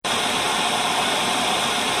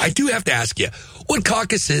I do have to ask you, what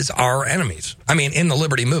caucuses are our enemies? I mean, in the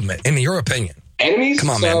Liberty Movement, in your opinion. Enemies? Come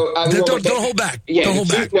on, man. Don't hold back. Yeah, don't hold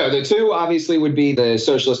back. No, the two obviously would be the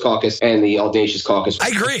Socialist Caucus and the Audacious Caucus. I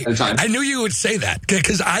agree. I knew you would say that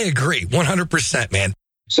because I agree 100%, man.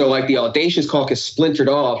 So like the Audacious Caucus splintered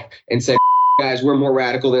off and said, guys, we're more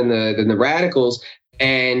radical than the radicals.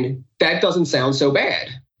 And that doesn't sound so bad.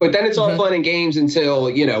 But then it's all fun and games until,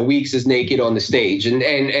 Weeks is naked on the stage. And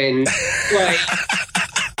like...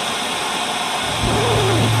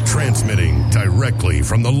 Transmitting directly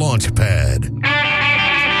from the launch pad.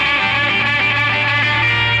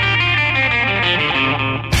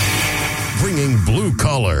 Bringing blue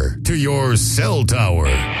collar to your cell tower.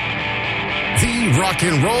 The rock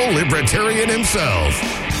and roll libertarian himself.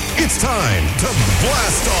 It's time to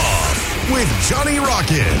blast off with Johnny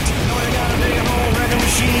Rocket. I know you got a big old record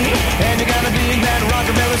machine, and you got a dig that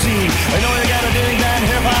rockabilly scene. I know you got a dig that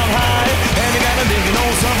hip-hop high, and you got a dig an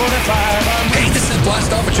old Sum 45. Hey, this is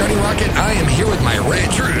Blast Off with Johnny Rocket. I am here with my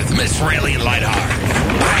Red Truth, Miss Raylene Lightheart.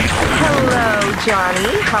 Hello,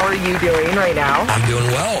 Johnny. How are you doing right now? I'm doing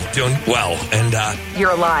well. And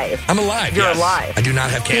you're alive. I'm alive. You're yes. alive. I do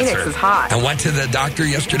not have cancer. Phoenix is hot. I went to the doctor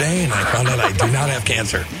yesterday, and I found out I do not have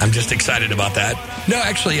cancer. I'm just excited about that. No,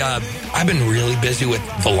 actually, I've been really busy with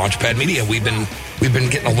the Launchpad Media. We've been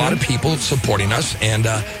getting a lot of people supporting us, and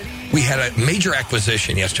we had a major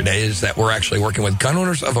acquisition yesterday. Is that we're actually working with Gun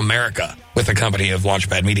Owners of America with the company of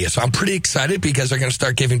Launchpad Media. So I'm pretty excited because they're going to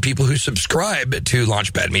start giving people who subscribe to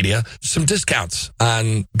Launchpad Media some discounts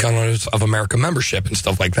on Gun Owners of America membership and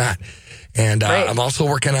stuff like that. And I'm also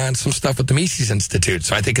working on some stuff with the Mises Institute.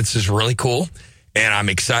 So I think it's just really cool, and I'm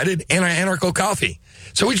excited. And Anarcho Coffee.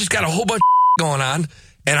 So we just got a whole bunch of going on.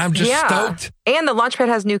 And I'm just stoked. And the Launchpad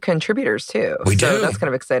has new contributors, too. We do. That's kind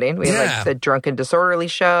of exciting. We have like the Drunken Disorderly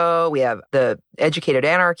show. We have the Educated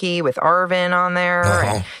Anarchy with Arvin on there.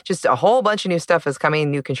 And just a whole bunch of new stuff is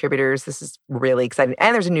coming, new contributors. This is really exciting.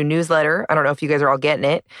 And there's a new newsletter. I don't know if you guys are all getting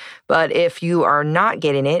it. But if you are not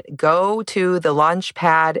getting it, go to the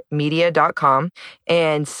launchpadmedia.com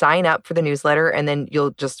and sign up for the newsletter. And then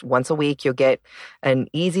you'll just once a week, you'll get an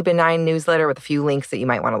easy, benign newsletter with a few links that you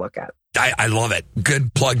might want to look at. I love it.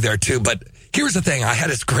 Good plug there, too. But here's the thing. I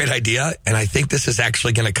had this great idea, and I think this is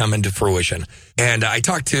actually going to come into fruition. And I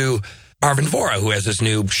talked to Arvin Vohra, who has this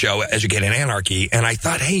new show, Educated Anarchy, and I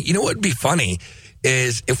thought, hey, you know what would be funny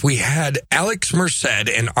is if we had Alex Merced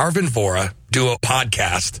and Arvin Vohra do a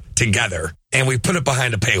podcast together, and we put it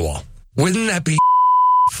behind a paywall. Wouldn't that be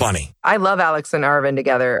funny? I love Alex and Arvin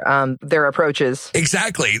together, their approaches.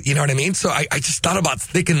 Exactly. You know what I mean? So I just thought about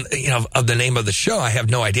thinking, of the name of the show. I have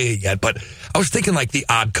no idea yet, but I was thinking like The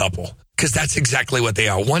Odd Couple, because that's exactly what they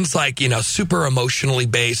are. One's like, super emotionally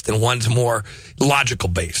based, and one's more logical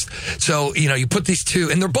based. So, you put these two,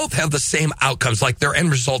 and they both have the same outcomes, like their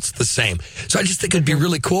end result's the same. So I just think it'd be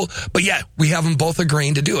really cool. But yeah, we have them both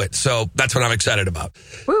agreeing to do it. So that's what I'm excited about.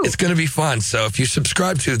 Woo. It's going to be fun. So if you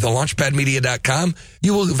subscribe to thelaunchpadmedia.com,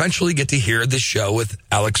 you will eventually get to hear this show with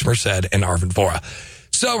Alex Merced and Arvin Vohra.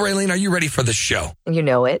 So, Raylene, are you ready for this show? You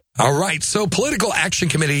know it. All right. So, political action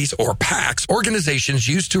committees, or PACs, organizations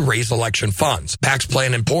used to raise election funds. PACs play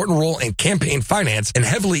an important role in campaign finance and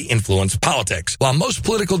heavily influence politics. While most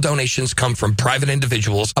political donations come from private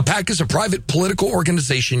individuals, a PAC is a private political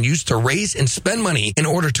organization used to raise and spend money in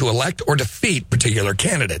order to elect or defeat particular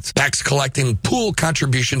candidates. PACs collecting pool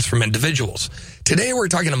contributions from individuals. Today, we're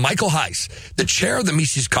talking to Michael Heiss, the chair of the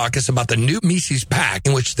Mises Caucus, about the new Mises PAC,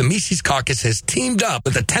 in which the Mises Caucus has teamed up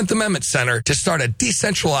with the 10th Amendment Center to start a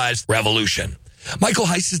decentralized revolution. Michael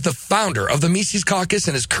Heiss is the founder of the Mises Caucus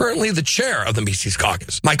and is currently the chair of the Mises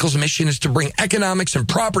Caucus. Michael's mission is to bring economics and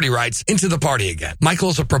property rights into the party again. Michael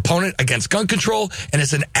is a proponent against gun control and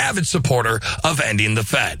is an avid supporter of ending the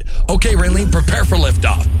Fed. Okay, Raylene, prepare for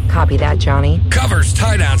liftoff. Copy that, Johnny. Covers,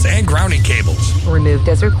 tie-downs, and grounding cables. Removed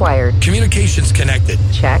as required. Communications connected.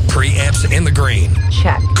 Check. Preamps in the green.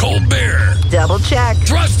 Check. Cold beer. Double check.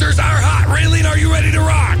 Thrusters are hot. Raylene, are you ready to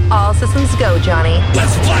rock? All systems go, Johnny.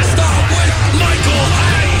 Let's blast off with Michael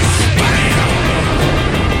Heiss. Bam!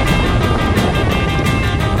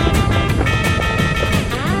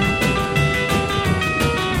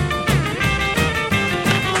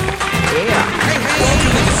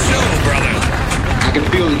 Welcome to the show, brother. I can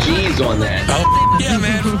feel the G's on that. Oh, yeah,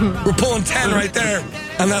 man. We're pulling 10 right there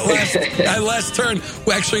on that last turn.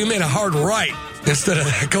 We actually made a hard right instead of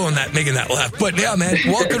making that left. But yeah, man,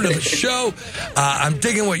 welcome to the show. I'm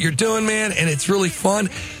digging what you're doing, man, and it's really fun.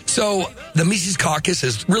 So the Mises Caucus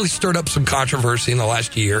has really stirred up some controversy in the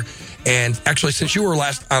last year. And actually, since you were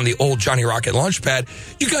last on the old Johnny Rocket Launchpad,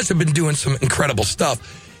 you guys have been doing some incredible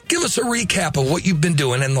stuff. give us a recap of what you've been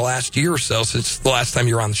doing in the last year or so since the last time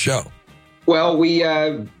you were on the show. Well, we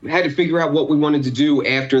had to figure out what we wanted to do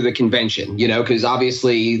after the convention, because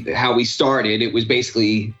obviously how we started, it was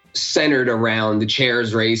basically centered around the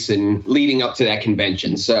chairs race and leading up to that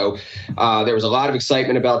convention. So there was a lot of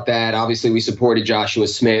excitement about that. Obviously, we supported Joshua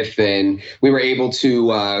Smith, and we were able to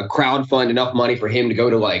crowdfund enough money for him to go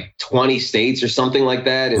to like 20 states or something like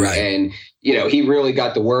that. And, right. and he really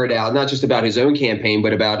got the word out, not just about his own campaign,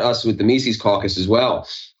 but about us with the Mises Caucus as well.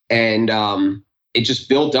 And it just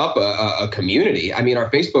built up a community. I mean, our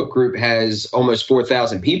Facebook group has almost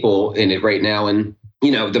 4,000 people in it right now. And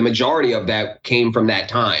the majority of that came from that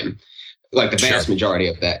time, like the vast majority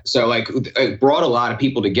of that. So like it brought a lot of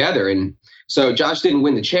people together. And so Josh didn't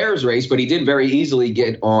win the chairs race, but he did very easily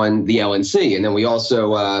get on the LNC. And then we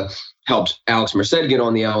also helped Alex Merced get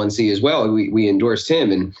on the LNC as well. We endorsed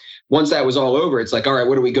him. And once that was all over, it's like, all right,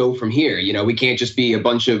 where do we go from here? We can't just be a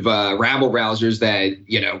bunch of rabble rousers that,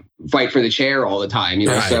 fight for the chair all the time,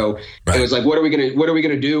 Right. So Right. It was like, what are we going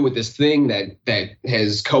to do with this thing that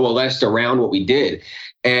has coalesced around what we did?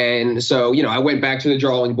 And so, I went back to the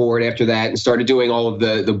drawing board after that and started doing all of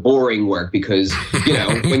the boring work because,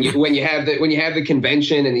 when you have the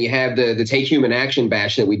convention and you have the Take Human Action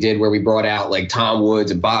bash that we did where we brought out like Tom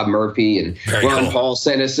Woods and Bob Murphy and Very Ron cool. Paul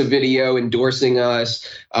sent us a video endorsing us,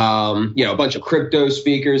 a bunch of crypto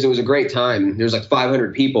speakers. It was a great time. There's like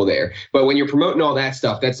 500 people there. But when you're promoting all that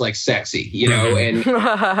stuff, that's like sexy, and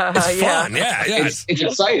It's fun. Yeah. it's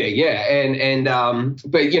exciting. Yeah.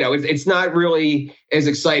 But it's not really as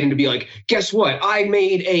exciting to be like, guess what? I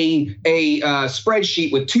made a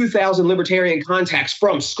spreadsheet with 2,000 libertarian contacts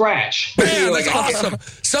from scratch. Man, that's awesome.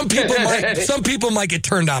 Some people might get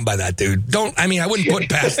turned on by that, dude. I wouldn't put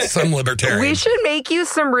past some libertarians. We should make you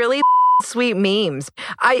some really sweet memes.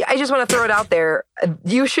 I just want to throw it out there.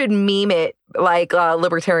 You should meme it like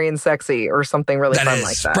libertarian sexy or something really fun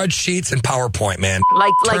like that. Spreadsheets and PowerPoint, man.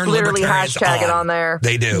 Like Turn literally libertarians hashtag it on there.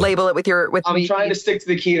 They do. Label it with I'm trying to stick to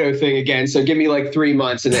the keto thing again, so give me like 3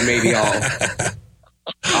 months and then maybe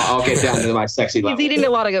I'll get down to my sexy level. He's eating a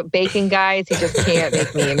lot of bacon, guys. He just can't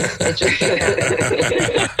make memes. It just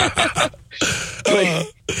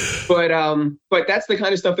But that's the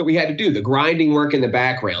kind of stuff that we had to do, the grinding work in the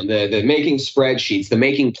background, the making spreadsheets, the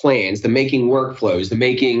making plans, the making workflows, the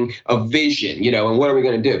making a vision, and what are we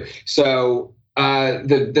going to do? So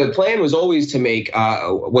the plan was always to make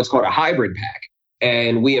what's called a hybrid PAC.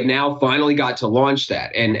 And we have now finally got to launch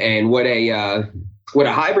that. And what a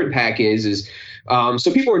hybrid PAC is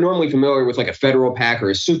so people are normally familiar with like a federal PAC or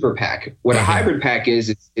a super PAC. What a hybrid PAC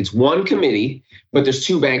is, it's one committee, but there's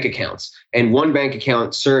two bank accounts. And one bank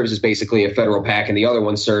account serves as basically a federal PAC and the other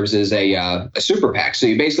one serves as a super PAC. So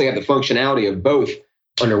you basically have the functionality of both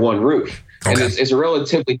under one roof. Okay. And it's a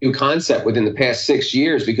relatively new concept within the past 6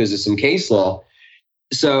 years because of some case law.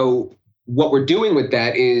 So what we're doing with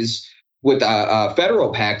that is with a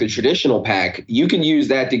federal PAC, the traditional PAC, you can use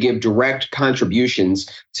that to give direct contributions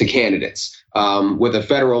to candidates with a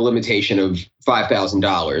federal limitation of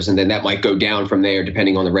 $5,000. And then that might go down from there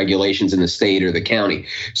depending on the regulations in the state or the county.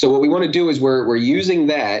 So what we want to do is we're using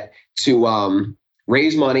that to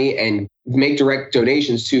raise money and make direct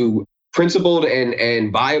donations to principled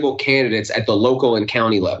and viable candidates at the local and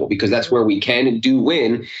county level, because that's where we can and do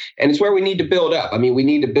win. And it's where we need to build up. I mean, we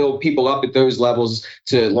need to build people up at those levels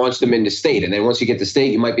to launch them into state. And then once you get to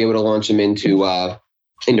state, you might be able to launch them into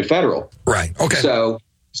federal. Right. Okay. So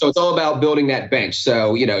it's all about building that bench.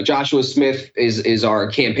 So, Joshua Smith is our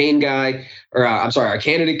campaign guy, our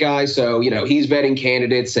candidate guy. So, he's vetting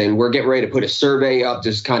candidates and we're getting ready to put a survey up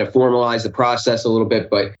to kind of formalize the process a little bit.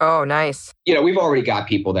 But, oh, nice. We've already got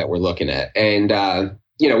people that we're looking at. And,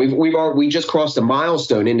 we just crossed a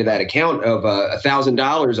milestone into that account of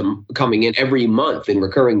 $1,000 coming in every month in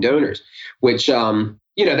recurring donors, which,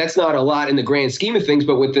 that's not a lot in the grand scheme of things,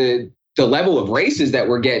 but with the level of races that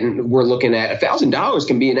we're looking at, $1,000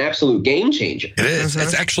 can be an absolute game changer. It is.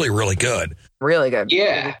 It's actually really good. Really good.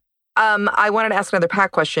 Yeah. I wanted to ask another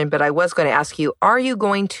PAC question, but I was going to ask you, are you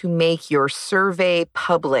going to make your survey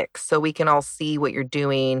public so we can all see what you're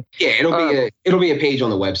doing? Yeah, it'll be a page on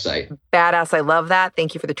the website. Badass. I love that.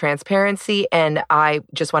 Thank you for the transparency. And I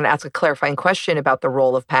just want to ask a clarifying question about the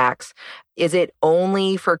role of PACs. Is it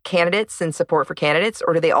only for candidates and support for candidates,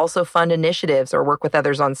 or do they also fund initiatives or work with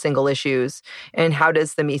others on single issues? And how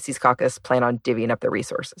does the Mises Caucus plan on divvying up the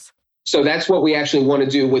resources? So that's what we actually want to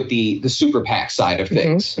do with the super PAC side of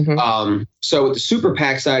things. So with the super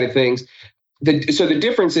PAC side of things, the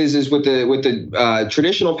difference is with the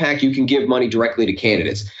traditional PAC, you can give money directly to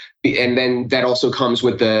candidates. And then that also comes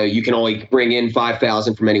with you can only bring in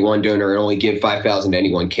 5,000 from any one donor and only give 5,000 to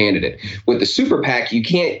any one candidate. With the super PAC, you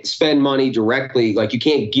can't spend money directly, like you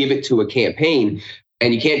can't give it to a campaign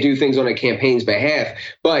and you can't do things on a campaign's behalf,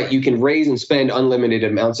 but you can raise and spend unlimited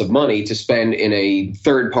amounts of money to spend in a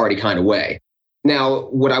third party kind of way. Now,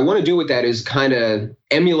 what I want to do with that is kind of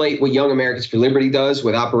emulate what Young Americans for Liberty does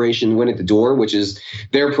with Operation Win at the Door, which is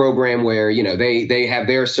their program where, they have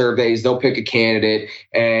their surveys, they'll pick a candidate,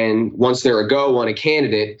 and once they're a go on a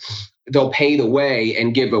candidate, they'll pay the way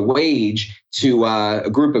and give a wage to a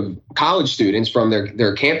group of college students from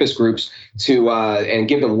their campus groups and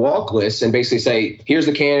give them walk lists and basically say, here's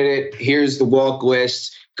the candidate, here's the walk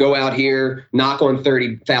list, go out here, knock on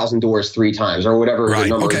 30,000 doors 3 times or whatever the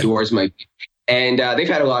number of doors might be. And they've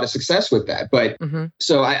had a lot of success with that. But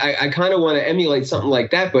so I kind of want to emulate something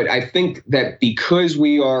like that. But I think that because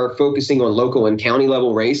we are focusing on local and county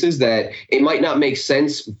level races, that it might not make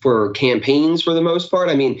sense for campaigns for the most part.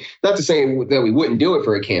 I mean, not to say that we wouldn't do it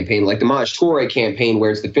for a campaign like the Maj Toure campaign,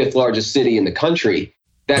 where it's the 5th largest city in the country.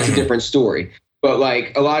 That's a different story. But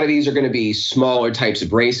like a lot of these are going to be smaller types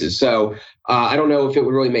of races. So I don't know if it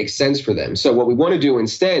would really make sense for them. So what we want to do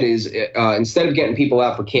instead is instead of getting people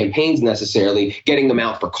out for campaigns necessarily, getting them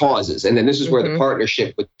out for causes. And then this is where the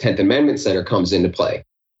partnership with 10th Amendment Center comes into play.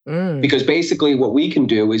 Because basically what we can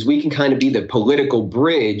do is we can kind of be the political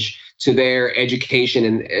bridge to their education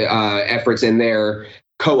and efforts and their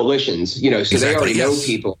coalitions, so they already know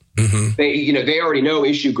people. They already know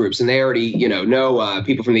issue groups and they already, know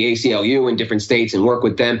people from the ACLU in different states and work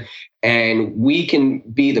with them. And we can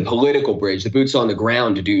be the political bridge, the boots on the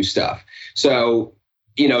ground to do stuff. So,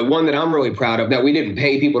 one that I'm really proud of, that we didn't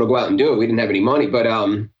pay people to go out and do it. We didn't have any money, but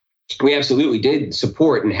we absolutely did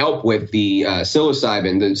support and help with the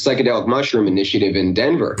psilocybin, the psychedelic mushroom initiative in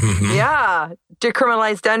Denver. Yeah.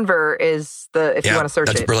 Decriminalize Denver is if you want to search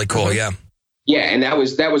it. That's really cool. Yeah. Yeah. And that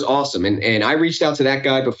was awesome. And I reached out to that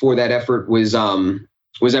guy before that effort was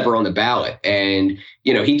ever on the ballot. And,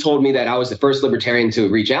 he told me that I was the first libertarian to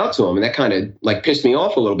reach out to him. And that kind of like pissed me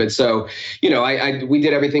off a little bit. So, we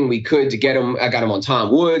did everything we could to get him. I got him on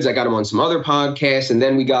Tom Woods. I got him on some other podcasts. And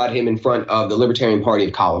then we got him in front of the Libertarian Party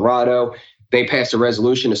of Colorado. They passed a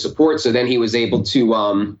resolution of support. So then he was able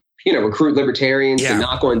to, recruit libertarians to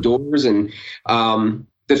knock on doors. And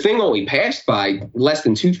the thing only passed by less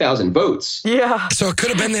than 2,000 votes. Yeah. So it could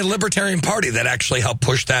have been the Libertarian Party that actually helped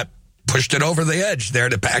pushed it over the edge there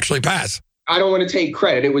to actually pass. I don't want to take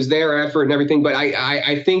credit. It was their effort and everything, but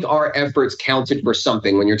I think our efforts counted for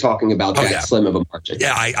something when you're talking about that slim of a margin.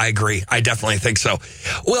 Yeah, I agree. I definitely think so.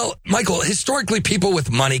 Well, Michael, historically, people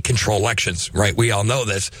with money control elections, right? We all know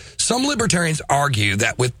this. Some libertarians argue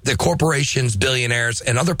that with the corporations, billionaires,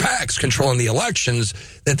 and other PACs controlling the elections,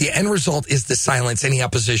 that the end result is to silence any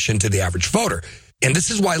opposition to the average voter. And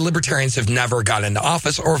this is why libertarians have never got into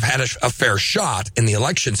office or have had a fair shot in the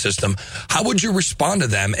election system. How would you respond to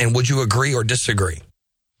them, and would you agree or disagree?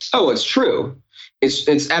 Oh, it's true.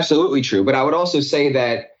 It's absolutely true. But I would also say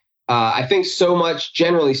that I think so much,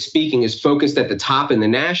 generally speaking, is focused at the top and the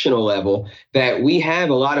national level that we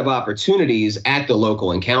have a lot of opportunities at the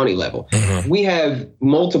local and county level. We have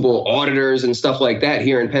multiple auditors and stuff like that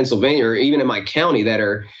here in Pennsylvania, or even in my county, that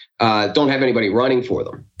are don't have anybody running for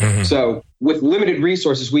them. So with limited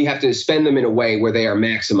resources, we have to spend them in a way where they are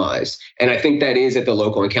maximized. And I think that is at the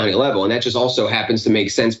local and county level. And that just also happens to make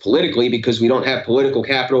sense politically because we don't have political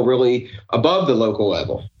capital really above the local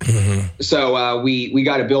level. So we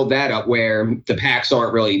got to build that up where the PACs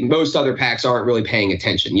aren't really, most other PACs aren't really paying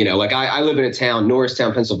attention. Like I live in a town,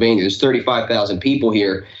 Norristown, Pennsylvania. There's 35,000 people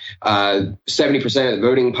here. 70% of the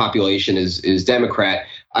voting population is Democrat.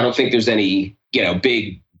 I don't think there's any,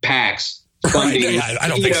 big PACs funding. I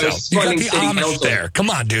don't think so. You got the Amish there. Come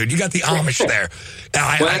on, dude. You got the Amish there.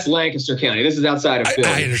 That's Lancaster County. This is outside of Philly.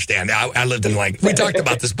 I understand. I lived in Lancaster. We talked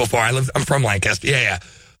about this before. I'm from Lancaster. Yeah.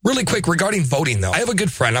 Really quick, regarding voting, though. I have a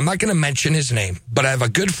good friend. I'm not going to mention his name, but I have a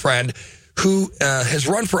good friend who has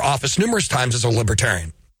run for office numerous times as a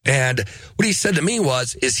libertarian. And what he said to me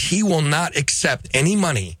is he will not accept any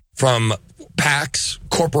money from PACs,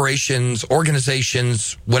 corporations,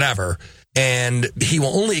 organizations, whatever, and he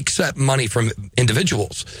will only accept money from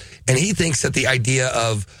individuals. And he thinks that the idea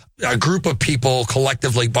of a group of people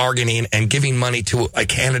collectively bargaining and giving money to a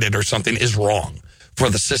candidate or something is wrong for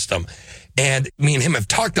the system. And me and him have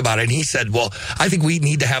talked about it, and he said, well, I think we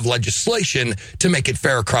need to have legislation to make it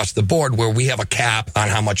fair across the board where we have a cap on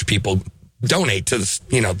how much people donate to this,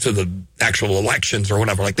 to the actual elections or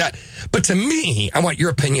whatever like that. But to me, I want your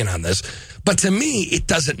opinion on this. But to me, it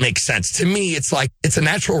doesn't make sense. To me, it's like it's a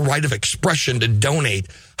natural right of expression to donate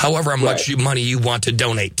however much money you want to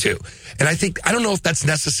donate to. And I don't know if that's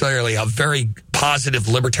necessarily a very positive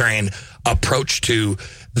libertarian approach to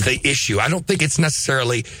the issue. I don't think it's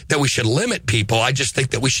necessarily that we should limit people. I just think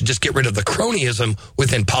that we should just get rid of the cronyism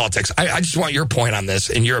within politics. I just want your point on this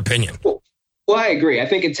and your opinion. Well, I agree. I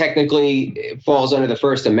think it technically falls under the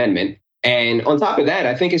First Amendment. And on top of that,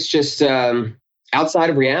 I think it's just outside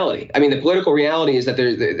of reality. I mean, the political reality is that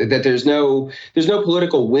there's no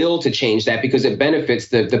political will to change that because it benefits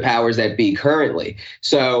the powers that be currently.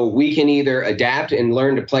 So we can either adapt and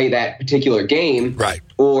learn to play that particular game, right,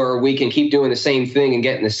 or we can keep doing the same thing and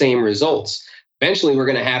getting the same results. Eventually, we're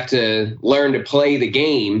going to have to learn to play the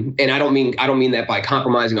game, and I don't mean that by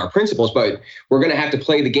compromising our principles, but we're going to have to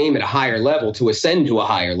play the game at a higher level to ascend to a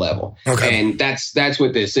higher level. Okay. And that's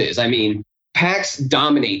what this is. I mean, PACs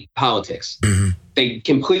dominate politics. Mm-hmm. They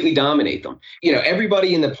completely dominate them.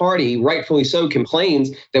 Everybody in the party, rightfully so, complains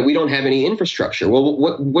that we don't have any infrastructure. Well,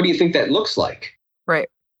 what do you think that looks like? Right.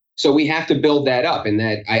 So we have to build that up, and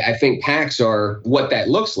that I think PACs are what that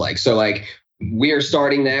looks like. So like we are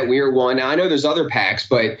starting that. We are one. Now, I know there's other PACs,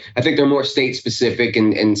 but I think they're more state specific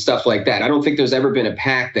and stuff like that. I don't think there's ever been a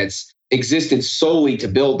PAC that's existed solely to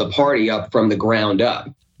build the party up from the ground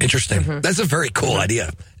up. Interesting. Mm-hmm. That's a very cool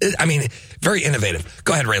idea. I mean, very innovative.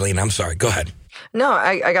 Go ahead, Raylene. I'm sorry. Go ahead. No,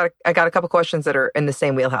 I got a couple questions that are in the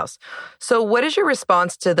same wheelhouse. So what is your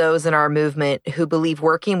response to those in our movement who believe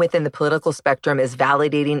working within the political spectrum is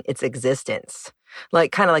validating its existence?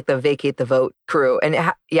 Kind of like the vacate the vote crew. And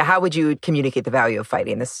how would you communicate the value of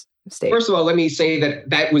fighting this state? First of all, let me say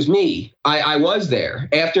that was me. I was there.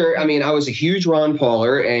 I was a huge Ron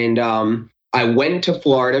Pauler, and I went to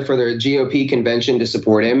Florida for the GOP convention to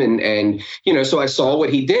support him. And so I saw what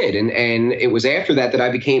he did. And it was after that I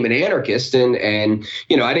became an anarchist. And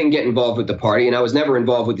I didn't get involved with the party, and I was never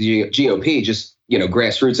involved with the GOP, just,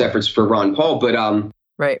 grassroots efforts for Ron Paul. But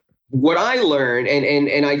right. What I learned,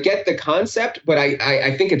 and I get the concept, but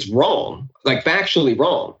I think it's wrong, like factually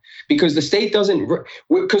wrong. Because the state doesn't,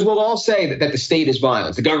 because we'll all say that the state is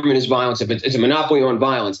violence, the government is violence, if it's a monopoly on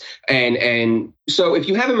violence. And so if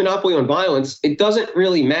you have a monopoly on violence, it doesn't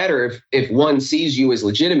really matter if one sees you as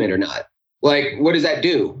legitimate or not. Like, what does that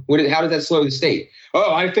do? How does that slow the state?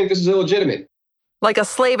 Oh, I think this is illegitimate. Like a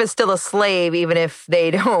slave is still a slave, even if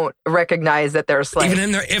they don't recognize that they're a slave.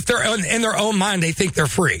 Even if they're in their own mind, they think they're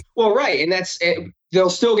free. Well, right. And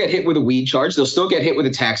they'll still get hit with a weed charge. They'll still get hit with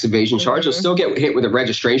a tax evasion charge. Mm-hmm. They'll still get hit with a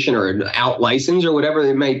registration or an out license or whatever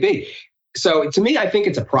it may be. So to me, I think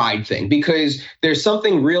it's a pride thing, because there's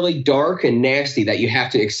something really dark and nasty that you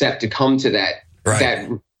have to accept to come to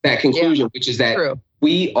that conclusion, which is that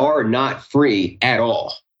we are not free at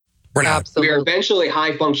all. We're not. Absolutely. We are eventually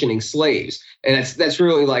high functioning slaves. And that's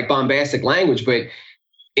really like bombastic language, but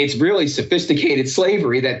it's really sophisticated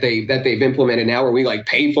slavery that they've implemented now, where we like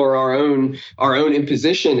pay for our own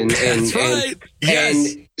imposition. That's right.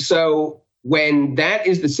 Yes. And so when that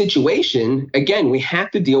is the situation, again, we have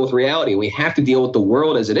to deal with reality. We have to deal with the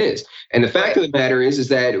world as it is. And the fact of the matter is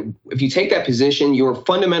that if you take that position, you're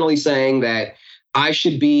fundamentally saying that I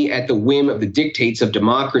should be at the whim of the dictates of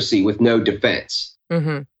democracy with no defense.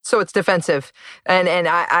 Mm-hmm. So it's defensive, and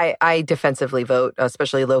I defensively vote,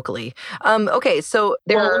 especially locally. Okay, so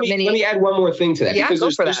let me add one more thing to that,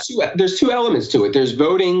 because there's two elements to it. There's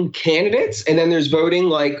voting candidates, and then there's voting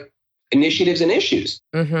like initiatives and issues.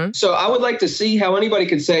 Mm-hmm. So I would like to see how anybody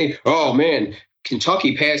could say, "Oh man,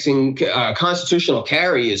 Kentucky passing constitutional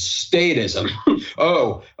carry is statism."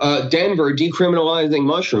 Denver decriminalizing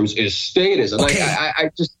mushrooms is statism. Okay. Like, I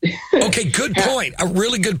just okay, good point. A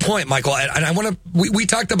really good point, Michael. And I want to. We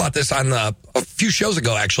talked about this on a few shows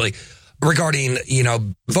ago, actually, regarding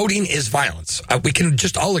voting is violence. We can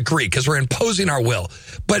just all agree because we're imposing our will,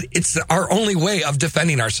 but it's our only way of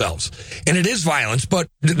defending ourselves, and it is violence. But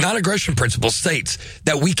the non-aggression principle states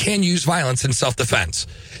that we can use violence in self-defense.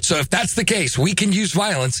 So if that's the case, we can use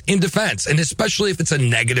violence in defense, and especially if it's a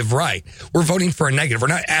negative right. We're voting for a negative. We're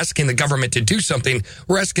not asking the government to do something.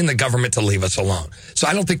 We're asking the government to leave us alone. So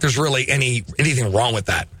I don't think there's really anything wrong with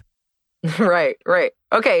that. Right.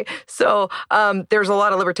 Okay, so there's a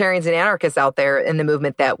lot of libertarians and anarchists out there in the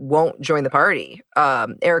movement that won't join the party.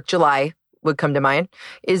 Eric July would come to mind.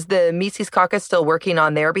 Is the Mises Caucus still working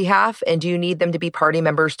on their behalf, and do you need them to be party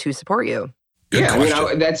members to support you? Good question. I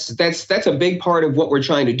mean, that's a big part of what we're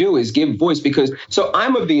trying to do is give voice because. So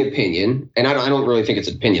I'm of the opinion, and I don't really think it's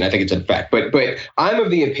an opinion. I think it's a fact. But I'm of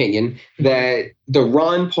the opinion that the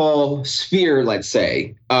Ron Paul sphere, let's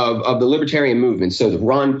say, of the libertarian movement. So the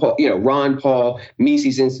Ron Paul,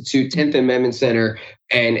 Mises Institute, 10th Amendment Center,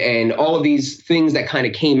 and all of these things that kind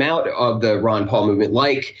of came out of the Ron Paul movement,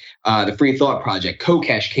 like the Free Thought Project,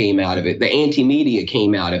 Kokesh came out of it, the Anti-Media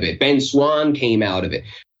came out of it, Ben Swann came out of it.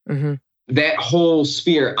 Mm-hmm. That whole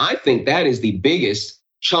sphere, I think that is the biggest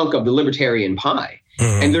chunk of the libertarian pie.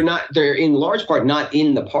 Mm-hmm. And they're in large part not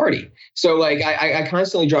in the party. So like I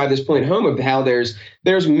constantly drive this point home of how there's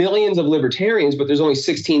millions of libertarians, but there's only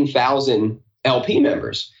 16,000 LP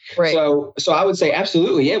members. Right. So I would say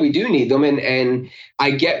absolutely, yeah, we do need them. And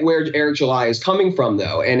I get where Eric July is coming from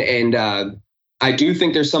though. And I do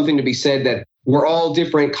think there's something to be said that we're all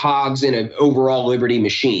different cogs in an overall liberty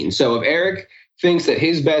machine. So if Eric thinks that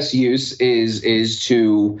his best use is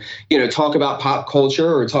to, talk about pop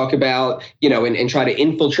culture or talk about, and try to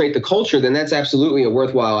infiltrate the culture, then that's absolutely a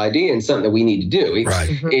worthwhile idea and something that we need to do.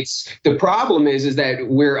 It's the problem is that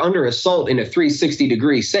we're under assault in a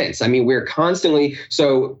 360-degree sense. I mean, we're constantly,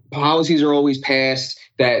 so policies are always passed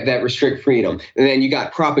that restrict freedom. And then you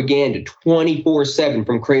got propaganda 24/7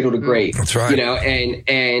 from cradle to grave. That's right.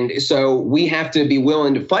 And so we have to be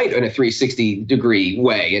willing to fight in a 360-degree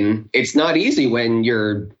way. And it's not easy when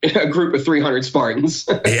you're a group of 300 Spartans.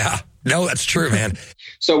 Yeah. No, that's true, man.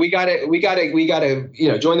 So we gotta,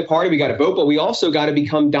 join the party. We gotta vote, but we also gotta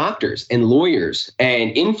become doctors and lawyers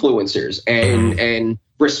and influencers and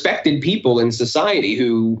respected people in society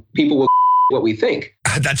who people will what we think.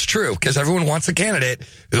 That's true, because everyone wants a candidate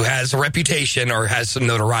who has a reputation or has some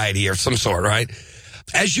notoriety of some sort, right?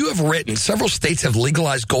 As you have written, several states have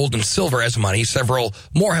legalized gold and silver as money. Several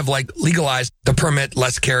more have legalized the permit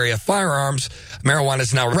less carry of firearms. Marijuana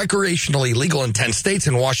is now recreationally legal in 10 states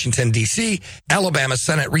and Washington, D.C. Alabama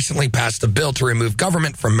Senate recently passed a bill to remove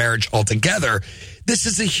government from marriage altogether. This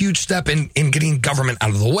is a huge step in getting government out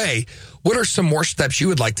of the way. What are some more steps you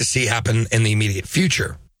would like to see happen in the immediate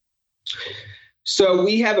future? So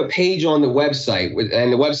we have a page on the website,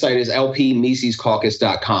 and the website is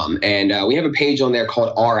lpmisescaucus.com. And we have a page on there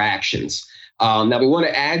called Our Actions. Now, we want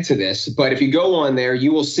to add to this, but if you go on there,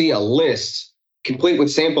 you will see a list complete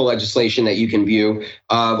with sample legislation that you can view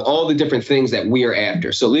of all the different things that we are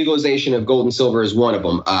after. So legalization of gold and silver is one of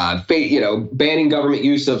them. Banning government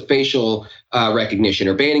use of facial recognition,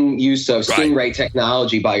 or banning use of stingray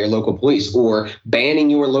technology by your local police, or banning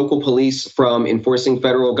your local police from enforcing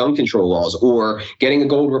federal gun control laws, or getting a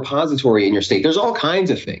gold repository in your state. There's all kinds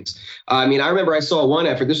of things. I mean, I remember I saw one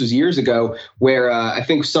effort, this was years ago, where I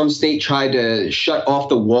think some state tried to shut off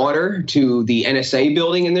the water to the NSA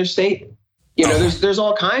building in their state. There's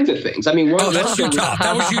all kinds of things. I mean, that's Utah.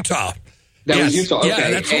 That was Utah. That was Utah. Okay.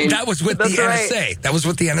 Yeah, that was with the NSA. That was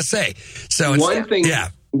with the NSA. So one thing,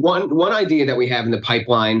 one idea that we have in the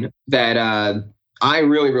pipeline that I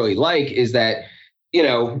really, really like is that,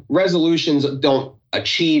 resolutions don't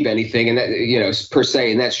achieve anything, and that, per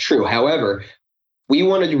se, and that's true. However, we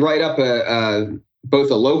wanted to write up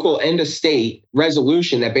both a local and a state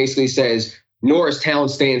resolution that basically says Norristown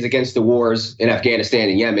stands against the wars in Afghanistan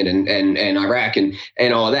and Yemen and Iraq and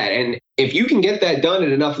all of that. And if you can get that done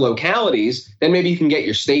in enough localities, then maybe you can get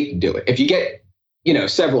your state to do it. If you get,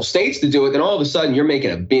 several states to do it, then all of a sudden you're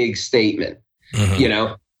making a big statement,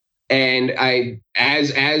 And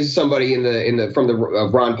as somebody from the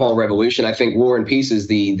Ron Paul revolution, I think war and peace is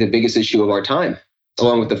the biggest issue of our time,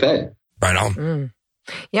 along with the Fed. Right on.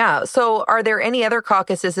 Yeah. So are there any other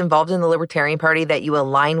caucuses involved in the Libertarian Party that you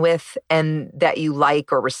align with and that you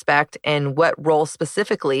like or respect? And what role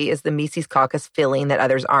specifically is the Mises Caucus filling that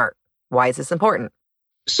others aren't? Why is this important?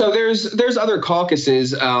 So there's other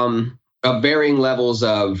caucuses of varying levels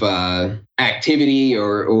of activity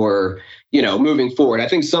or moving forward. I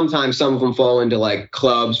think sometimes some of them fall into like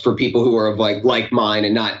clubs for people who are of like mind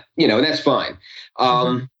and not, and that's fine.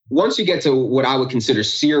 Once you get to what I would consider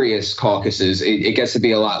serious caucuses, it gets to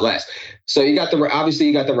be a lot less. So you got the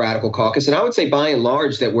Radical Caucus, and I would say by and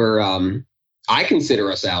large that we're I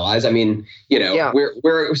consider us allies. I mean,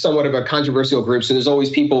 we're somewhat of a controversial group, so there's always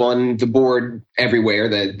people on the board everywhere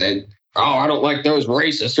that I don't like those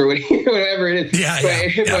racists or whatever it is.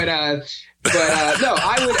 No,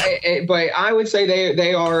 I would say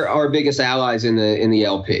they are our biggest allies in the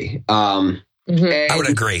LP. I would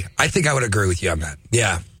agree. I think I would agree with you on that.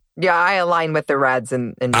 Yeah. Yeah, I align with the Rads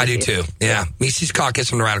and I do too. Yeah. Mises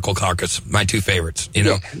Caucus and the Radical Caucus, my two favorites,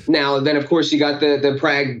 Yeah. Now, then, of course, you got the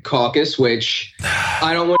Prague Caucus, which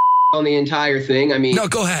I don't want on the entire thing. I mean, no,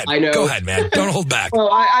 go ahead. I know. Go ahead, man. Don't hold back. Well,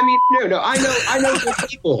 I mean, no. I know good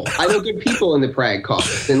people. I know good people in the Prague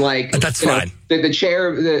caucus, and like that's fine. The chair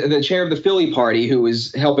of the Philly party, who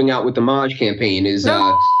is helping out with the Maj campaign, is.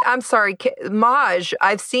 I'm sorry, Maj.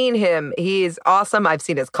 I've seen him. He's awesome. I've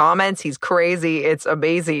seen his comments. He's crazy. It's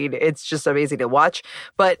amazing. It's just amazing to watch.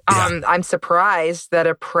 But I'm surprised that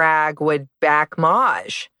a Prague would back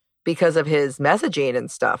Maj because of his messaging and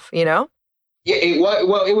stuff. You know. Yeah,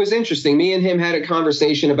 it was interesting. Me and him had a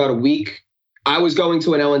conversation about a week. I was going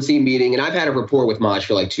to an LNC meeting, and I've had a rapport with Maj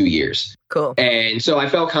for like 2 years. Cool. And so I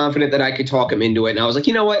felt confident that I could talk him into it. And I was like,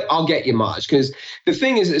 you know what? I'll get you, Maj. Because the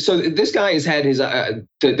thing is, so this guy has had his,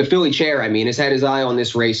 the Philly chair, has had his eye on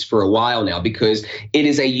this race for a while now, because it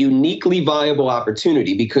is a uniquely viable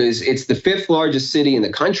opportunity, because it's the 5th largest city in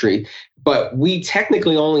the country. But we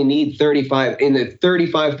technically only need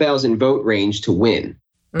 35,000 vote range to win.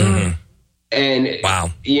 Mm-hmm. And wow.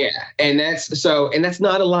 Yeah. And that's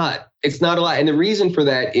not a lot. It's not a lot. And the reason for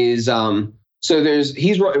that is, Maj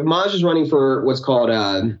is running for what's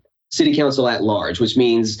called city council at large, which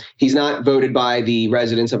means he's not voted by the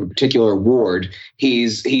residents of a particular ward.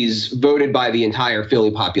 He's voted by the entire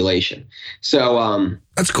Philly population. So,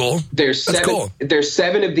 that's cool. There's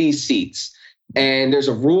 7 of these seats, and there's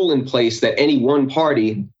a rule in place that any one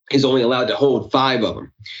party is only allowed to hold 5 of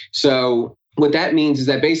them. So, what that means is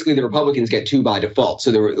that basically the Republicans get 2 by default.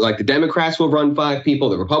 So the Democrats will run 5 people,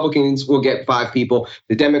 the Republicans will get 5 people.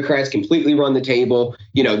 The Democrats completely run the table.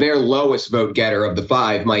 You know, their lowest vote getter of the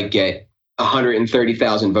 5 might get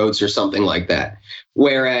 130,000 votes or something like that.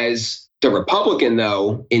 Whereas the Republican,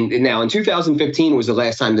 though, in 2015 was the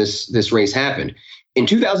last time this race happened. In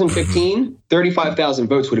 2015, 35,000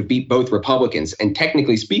 votes would have beat both Republicans. And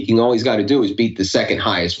technically speaking, all he's got to do is beat the second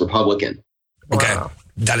highest Republican. Okay, wow.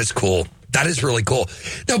 That is cool. That is really cool.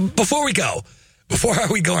 Now, before we go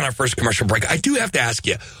on our first commercial break, I do have to ask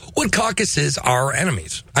you, what caucuses are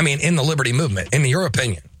enemies? I mean, in the Liberty movement, in your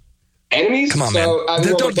opinion. Enemies? Come on, man.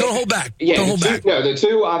 Don't hold back. Yeah, don't hold back. No, the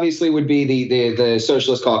 2 obviously would be the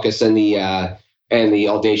Socialist Caucus and the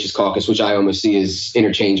Audacious Caucus, which I almost see as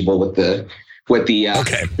interchangeable with the Lib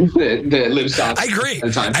Stock. I agree.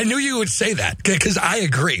 I knew you would say that, because I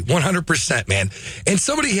agree 100%, man. And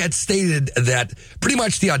somebody had stated that pretty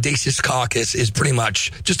much the Audacious Caucus is pretty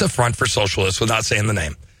much just a front for socialists without saying the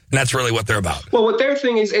name. And that's really what they're about. Well, what their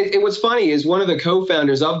thing is, what's funny is one of the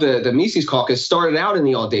co-founders of the Mises Caucus started out in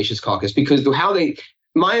the Audacious Caucus, because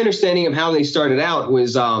my understanding of how they started out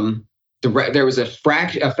was there was a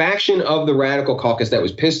faction of the Radical Caucus that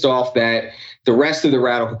was pissed off that the rest of the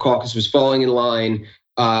Radical Caucus was falling in line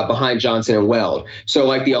behind Johnson and Weld. So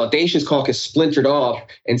like the Audacious Caucus splintered off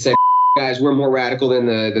and said, guys, we're more radical than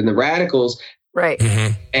the radicals. Right.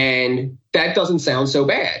 Mm-hmm. And that doesn't sound so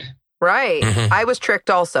bad. Right. Mm-hmm. I was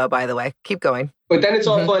tricked also, by the way. Keep going. But then it's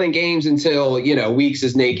all fun and games until, Weeks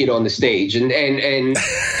is naked on the stage and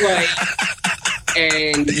like,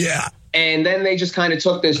 and yeah. And then they just kind of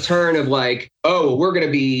took this turn of like, oh, we're going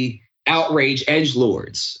to be outrage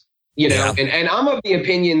edgelords. Yeah. And I'm of the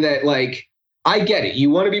opinion that, like, I get it. You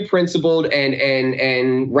want to be principled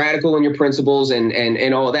and radical in your principles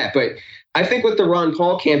and all of that. But I think what the Ron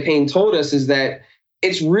Paul campaign told us is that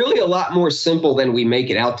it's really a lot more simple than we make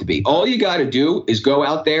it out to be. All you got to do is go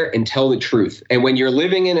out there and tell the truth. And when you're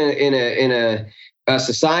living in a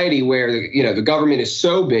society where the government is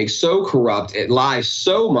so big, so corrupt, it lies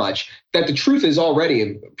so much that the truth is already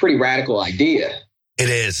a pretty radical idea. It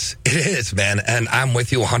is, man. And I'm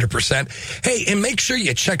with you 100%. Hey, and make sure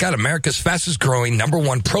you check out America's fastest growing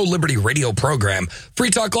 #1 pro-liberty radio program, Free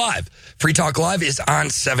Talk Live. Free Talk Live is on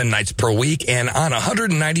 7 nights per week and on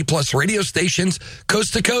 190 plus radio stations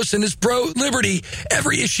coast to coast, and is pro-liberty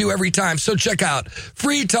every issue, every time. So check out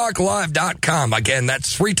freetalklive.com. Again,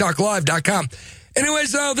 that's freetalklive.com.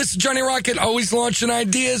 Anyways, this is Johnny Rocket, always launching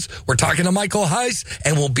ideas. We're talking to Michael Heiss,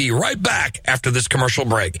 and we'll be right back after this commercial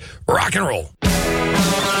break. Rock and roll.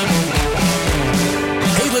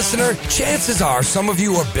 Hey, listener, chances are some of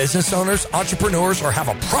you are business owners, entrepreneurs, or have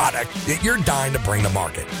a product that you're dying to bring to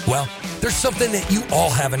market. Well, there's something that you all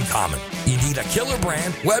have in common. You need a killer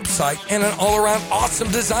brand, website, and an all-around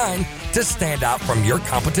awesome design to stand out from your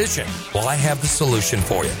competition. Well, I have the solution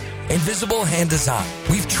for you. Invisible Hand Design.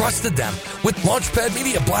 We've trusted them with Launchpad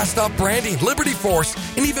Media, Blast Off Branding, Liberty Force,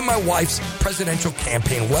 and even my wife's presidential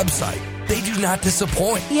campaign website. They do not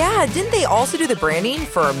disappoint. Yeah, didn't they also do the branding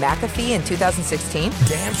for McAfee in 2016?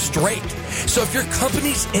 Damn straight. So if your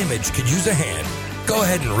company's image could use a hand, go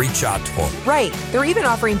ahead and reach out to them. Right. They're even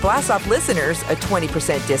offering Blast Off listeners a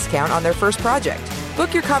 20% discount on their first project.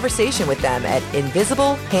 Book your conversation with them at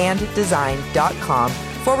invisiblehanddesign.com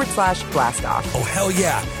 /blastoff. Oh, hell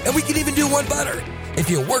yeah. And we can even do one better. If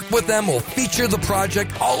you work with them, we'll feature the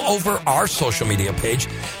project all over our social media page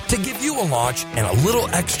to give you a launch and a little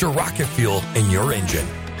extra rocket fuel in your engine.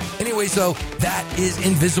 Anyway, so that is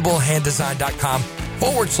invisiblehanddesign.com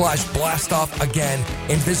 /blastoff. Again,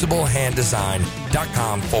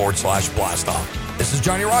 invisiblehanddesign.com /blastoff. This is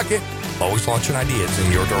Johnny Rocket, always launching ideas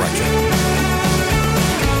in your direction.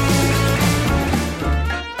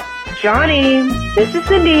 Johnny, this is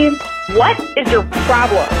Cindy. What is your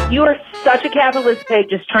problem? You are such a capitalist pig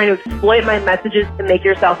just trying to exploit my messages to make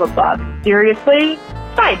yourself a buck. Seriously?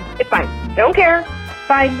 Fine. It's fine. Don't care.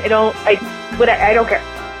 Fine. I don't care.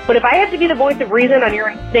 But if I have to be the voice of reason on your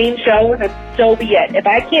insane show, then so be it. If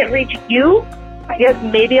I can't reach you, I guess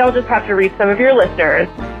maybe I'll just have to reach some of your listeners.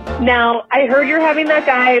 Now, I heard you're having that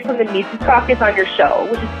guy from the Mises Caucus on your show,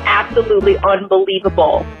 which is absolutely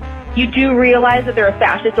unbelievable. You do realize that they're a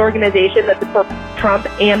fascist organization that supports Trump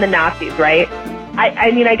and the Nazis, right?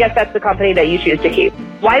 I mean, I guess that's the company that you choose to keep.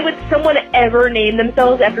 Why would someone ever name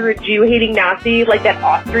themselves after a Jew-hating Nazi like that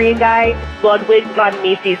Austrian guy, Ludwig von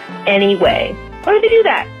Mises, anyway? Why would they do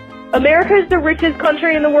that? America is the richest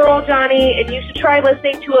country in the world, Johnny, and you should try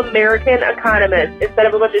listening to American economists instead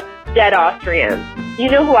of a bunch of dead Austrians. You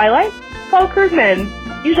know who I like? Paul Krugman.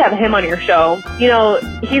 You should have him on your show. You know,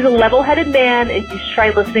 he's a level-headed man, and you should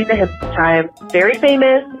try listening to him sometime. Very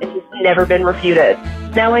famous, and he's never been refuted.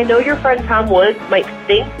 Now, I know your friend Tom Woods might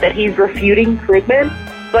think that he's refuting Krugman,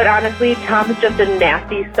 but honestly, Tom's just a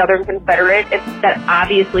nasty Southern Confederate, and that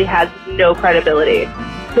obviously has no credibility.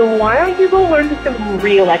 So why don't you go learn some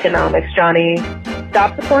real economics, Johnny?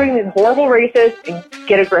 Stop supporting these horrible racists and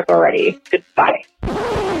get a grip already. Goodbye.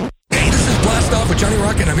 Hey, this is Blast Off with Johnny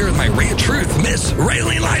Rocket. I'm here with my Ray of Truth, Miss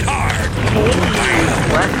Raylene Lightheart.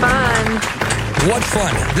 What fun. What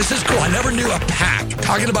fun. This is cool. I never knew a PAC.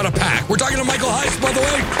 Talking about a PAC. We're talking to Michael Heiss, by the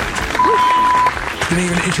way. Didn't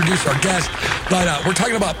even introduce our guest, but we're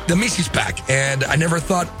talking about the Mises PAC, and I never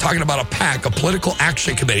thought talking about a PAC, a political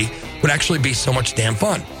action committee, would actually be so much damn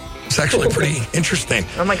fun. It's actually pretty interesting.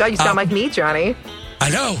 Oh my God, you sound like me, Johnny. I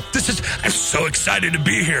know. I'm so excited to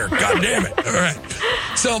be here. God damn it. All right.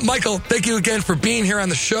 So, Michael, thank you again for being here on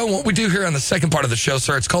the show. What we do here on the second part of the show,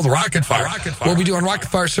 sir, it's called Rocket Fire. What we do on Rocket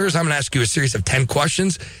Fire, sir, is I'm going to ask you a series of 10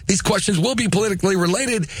 questions. These questions will be politically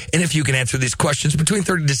related, and if you can answer these questions between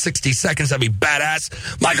 30 to 60 seconds, that'd be badass.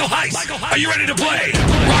 Michael Heiss, are you ready to play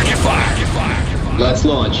Rocket Fire? Let's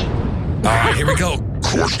launch. All right, here we go.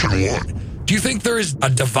 Question 1. Do you think there is a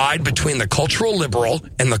divide between the cultural liberal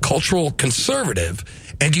and the cultural conservative?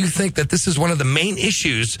 And do you think that this is one of the main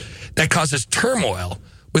issues that causes turmoil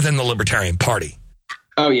within the Libertarian Party?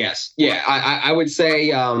 Oh, yes. Yeah, I would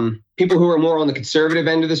say people who are more on the conservative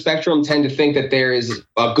end of the spectrum tend to think that there is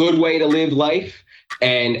a good way to live life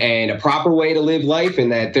and a proper way to live life,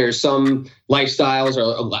 and that there's some lifestyles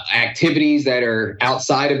or activities that are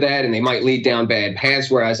outside of that, and they might lead down bad paths.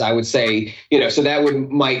 Whereas I would say, so that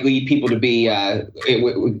might lead people to be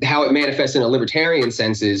how it manifests in a libertarian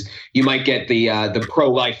sense is you might get the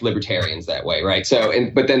pro-life libertarians that way, right? So,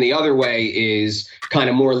 but then the other way is kind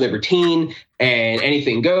of more libertine, and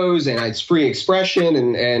anything goes, and it's free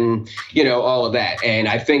expression, and all of that. And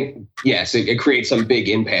I think, yes, it creates some big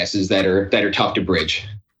impasses that are tough to bridge.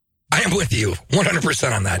 I am with you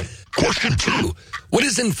 100% on that. Question 2, what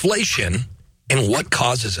is inflation and what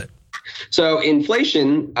causes it? So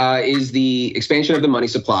inflation is the expansion of the money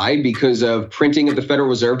supply because of printing of the Federal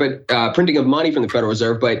Reserve, but printing of money from the Federal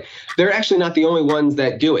Reserve. But they're actually not the only ones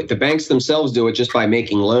that do it. The banks themselves do it just by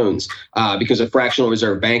making loans because of fractional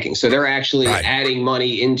reserve banking. So they're actually adding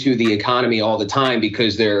money into the economy all the time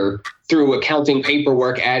because they're through accounting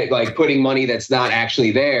paperwork, putting money that's not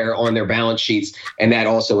actually there on their balance sheets, and that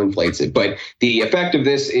also inflates it. But the effect of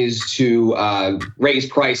this is to raise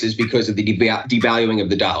prices because of the devaluing of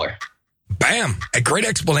the dollar. Bam! A great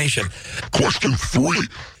explanation. Question 3.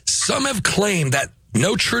 Some have claimed that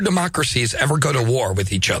no true democracies ever go to war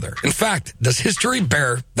with each other. In fact, does history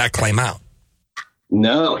bear that claim out?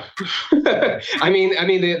 No. I mean,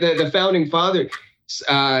 the founding fathers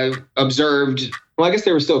observed. Well, I guess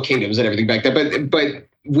there were still kingdoms and everything back then, but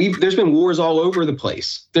there's been wars all over the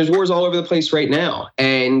place. There's wars all over the place right now,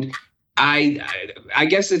 and I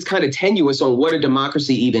guess it's kind of tenuous on what a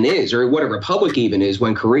democracy even is, or what a republic even is,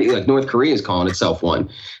 when North Korea is calling itself one.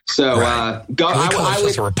 So I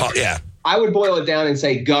would boil it down and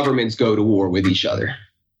say governments go to war with each other.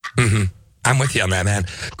 Mm-hmm. I'm with you on that, man.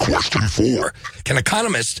 Question 4. Can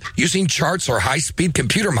economists using charts or high-speed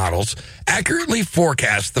computer models accurately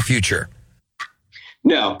forecast the future?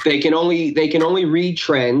 No, they can only read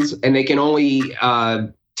trends, and they can only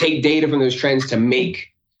take data from those trends to make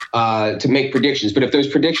to make predictions. But if those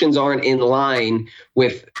predictions aren't in line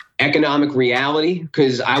with economic reality,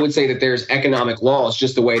 because I would say that there's economic laws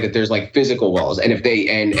just the way that there's like physical laws, and if they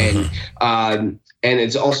and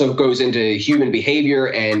it also goes into human behavior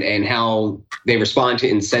and how they respond to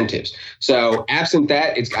incentives. So absent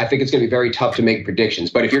that, I think it's going to be very tough to make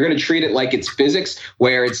predictions. But if you're going to treat it like it's physics,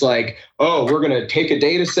 where it's like, oh, we're going to take a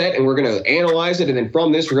data set and we're going to analyze it, and then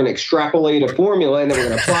from this we're going to extrapolate a formula, and then we're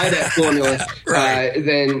going to apply that formula,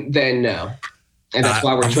 then no. And that's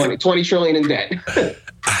why we're 20 trillion in debt.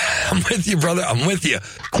 I'm with you, brother. I'm with you.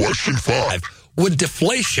 Question 5. Would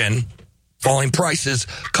deflation, falling prices,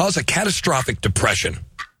 cause a catastrophic depression?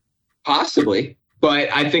 Possibly, but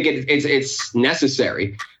I think it's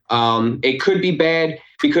necessary. It could be bad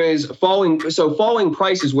because falling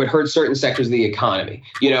prices would hurt certain sectors of the economy.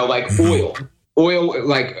 Like oil. Oil,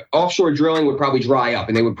 like offshore drilling, would probably dry up,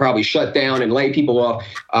 and they would probably shut down and lay people off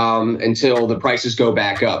until the prices go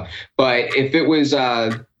back up. But if it was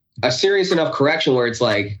a serious enough correction where it's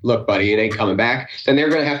like, look, buddy, it ain't coming back, then they're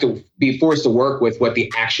going to have to be forced to work with what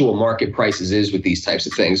the actual market prices is with these types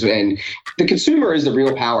of things. And the consumer is the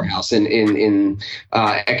real powerhouse in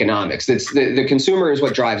economics. The consumer is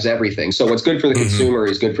what drives everything. So what's good for the consumer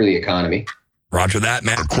is good for the economy. Roger that,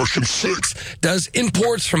 man. Question 6. Does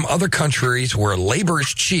imports from other countries where labor is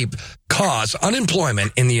cheap cause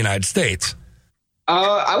unemployment in the United States?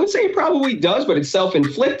 I would say it probably does, but it's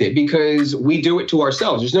self-inflicted because we do it to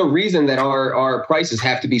ourselves. There's no reason that our prices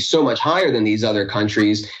have to be so much higher than these other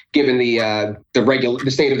countries, given the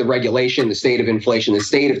state of the regulation, the state of inflation, the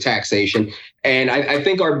state of taxation. And I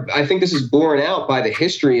think this is borne out by the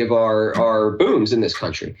history of our booms in this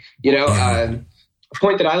country. A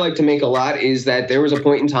point that I like to make a lot is that there was a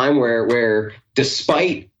point in time where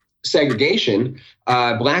despite segregation,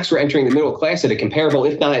 blacks were entering the middle class at a comparable,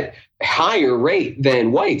 if not higher rate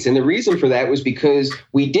than whites. And the reason for that was because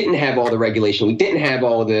we didn't have all the regulation. We didn't have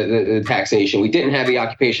all the taxation. We didn't have the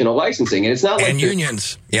occupational licensing. And it's not like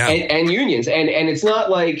unions. Yeah. And unions. And it's not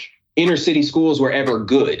like inner city schools were ever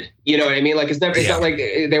good. You know what I mean? Like it's not like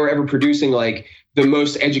they were ever producing like the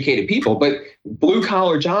most educated people, but blue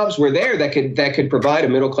collar jobs were there that could provide a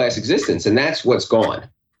middle class existence. And that's what's gone.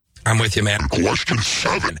 I'm with you, man. Question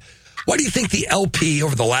 7. Why do you think the LP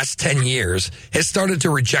over the last 10 years has started to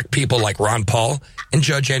reject people like Ron Paul and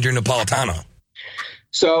Judge Andrew Napolitano?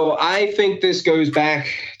 So I think this goes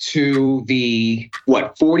back to the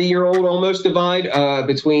 40-year-old almost divide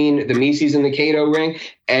between the Mises and the Cato ring.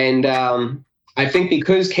 And I think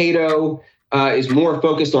because Cato is more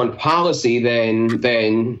focused on policy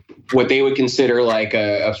than what they would consider like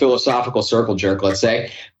a philosophical circle jerk, let's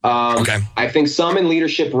say. I think some in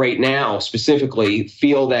leadership right now specifically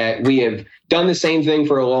feel that we have done the same thing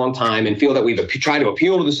for a long time and feel that we've tried to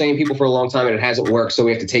appeal to the same people for a long time and it hasn't worked. So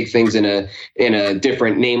we have to take things in a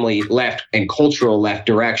different, namely left and cultural left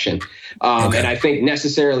direction. And I think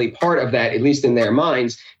necessarily part of that, at least in their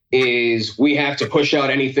minds, is we have to push out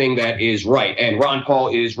anything that is right. And Ron Paul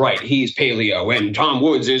is right. He's paleo. And Tom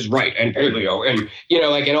Woods is right and paleo. And,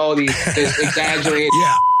 and all these exaggerated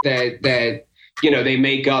that they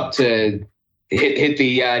make up to hit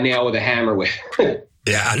the nail with a hammer with.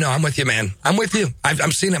 Yeah, no, I'm with you, man. I'm with you.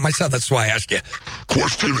 I'm seeing it myself. That's why I asked you.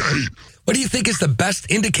 Question 8. What do you think is the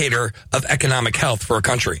best indicator of economic health for a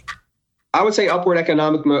country? I would say upward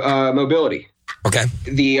economic mobility. Okay.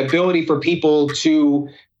 The ability for people to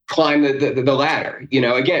climb the ladder.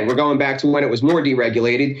 Again, we're going back to when it was more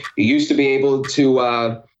deregulated. You used to be able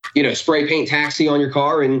to, spray paint taxi on your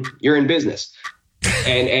car and you're in business.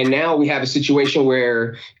 And now we have a situation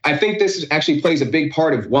where I think this actually plays a big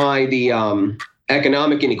part of why the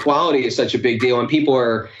economic inequality is such a big deal. And people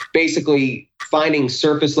are basically finding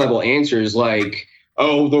surface level answers like,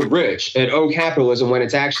 oh, the rich and oh, capitalism, when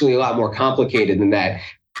it's actually a lot more complicated than that.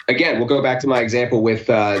 Again, we'll go back to my example with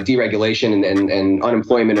deregulation and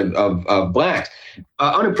unemployment of blacks.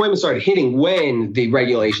 Unemployment started hitting when the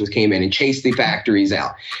regulations came in and chased the factories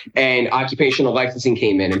out, and occupational licensing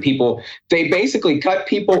came in, and they basically cut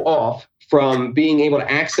people off from being able to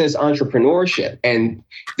access entrepreneurship. And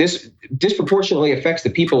this disproportionately affects the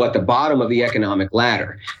people at the bottom of the economic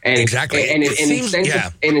ladder. And exactly. It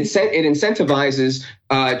incentivizes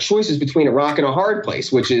choices between a rock and a hard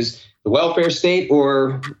place, which is the welfare state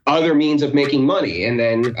or other means of making money. And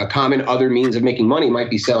then a common other means of making money might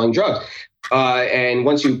be selling drugs. And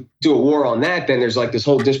once you do a war on that, then there's like this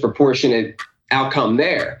whole disproportionate outcome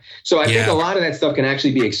there. So I think a lot of that stuff can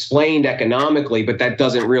actually be explained economically, but that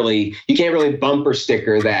doesn't really, you can't really bumper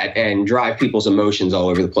sticker that and drive people's emotions all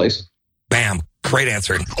over the place. Bam. Great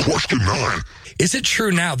answer. Question 9. Is it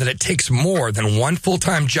true now that it takes more than one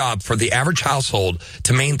full-time job for the average household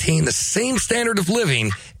to maintain the same standard of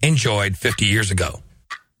living enjoyed 50 years ago?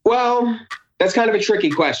 Well, that's kind of a tricky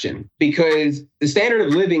question because the standard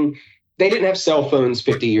of living, they didn't have cell phones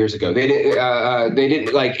 50 years ago. They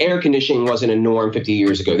didn't like air conditioning wasn't a norm 50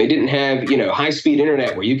 years ago. They didn't have, high-speed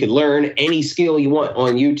internet where you could learn any skill you want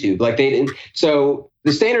on YouTube. Like they didn't. So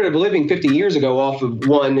the standard of living 50 years ago off of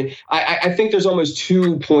one, I think there's almost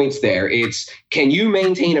 2 points there. It's, can you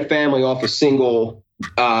maintain a family off a single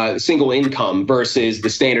income versus the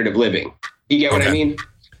standard of living? You get what I mean?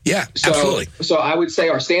 Yeah, absolutely. So I would say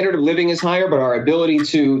our standard of living is higher, but our ability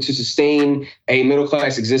to sustain a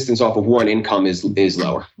middle-class existence off of one income is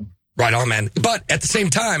lower. Right on, man. But at the same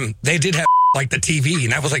time, they did have like the TV,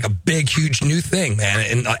 and that was like a big, huge new thing, man.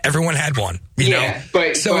 And everyone had one, you know? But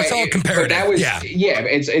it's all comparative.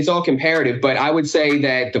 It's all comparative. But I would say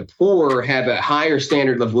that the poor have a higher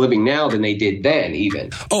standard of living now than they did then, even.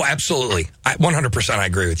 Oh, absolutely. 100% I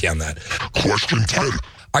agree with you on that. Question 10.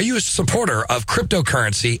 Are you a supporter of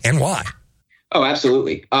cryptocurrency and why? Oh,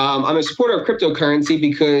 absolutely. I'm a supporter of cryptocurrency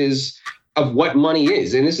because of what money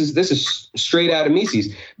is. And this is straight out of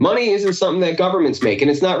Mises. Money isn't something that governments make, and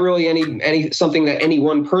it's not really any something that any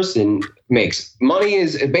one person makes. Money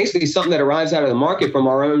is basically something that arrives out of the market from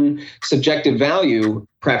our own subjective value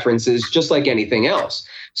preferences, just like anything else.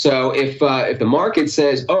 So if the market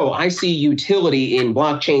says, oh, I see utility in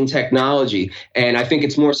blockchain technology, and I think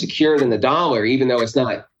it's more secure than the dollar, even though it's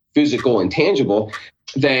not physical and tangible,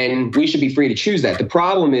 then we should be free to choose that. The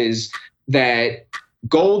problem is that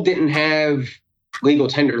gold didn't have legal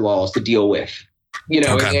tender laws to deal with,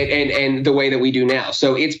 and the way that we do now.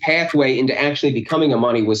 So its pathway into actually becoming a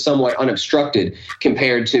money was somewhat unobstructed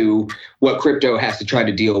compared to what crypto has to try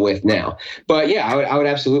to deal with now. But yeah, I would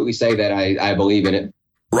absolutely say that I believe in it.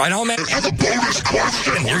 Right on, man. Have a bonus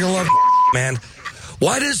question. You're going to love man.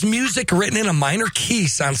 Why does music written in a minor key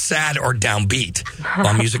sound sad or downbeat,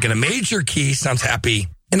 while music in a major key sounds happy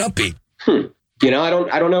and upbeat? I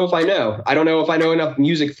don't know if I know. I don't know if I know enough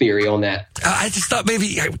music theory on that. I just thought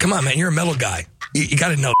maybe, come on, man, you're a metal guy. You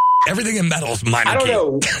got to know everything in metal is minor key. I don't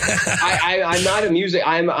know. I'm not a music.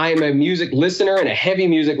 I'm a music listener and a heavy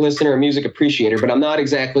music listener, a music appreciator, but I'm not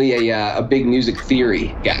exactly a big music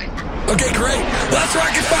theory guy. Okay, great. Let's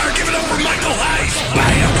rocket fire. Give it up for Michael Heiss. Bam. I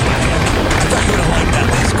thought you would have liked that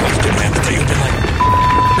last question, man. I you'd been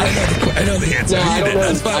like, I know the answer. No, I don't know.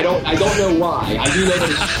 That's fine. I don't know why. I do know that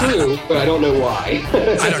it's true, but I don't know why.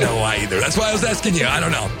 I don't know why either. That's why I was asking you. I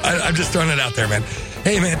don't know. I'm just throwing it out there, man.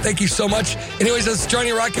 Hey, man, thank you so much. Anyways, this is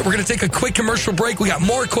Johnny Rocket. We're going to take a quick commercial break. We got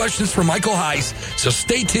more questions from Michael Heiss, so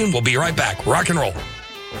stay tuned. We'll be right back. Rock and roll.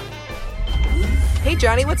 Hey,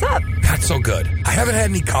 Johnny, what's up? Not so good. I haven't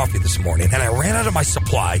had any coffee this morning, and I ran out of my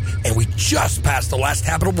supply, and we just passed the last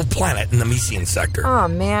habitable planet in the Mesian sector. Oh,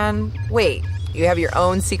 man. Wait, you have your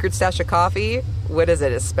own secret stash of coffee? What is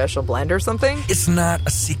it, a special blend or something? It's not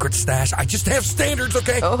a secret stash. I just have standards,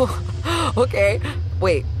 okay? Oh, okay.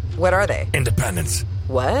 Wait, what are they? Independence.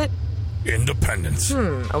 What? Independence.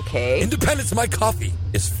 Okay. Independence, my coffee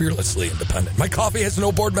is fearlessly independent. My coffee has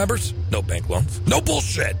no board members, no bank loans, no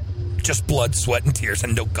bullshit. Just blood, sweat, and tears,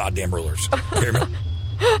 and no goddamn rulers. Hear me?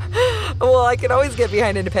 Well, I can always get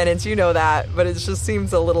behind independence, you know that, but it just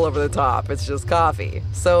seems a little over the top. It's just coffee.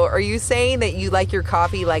 So are you saying that you like your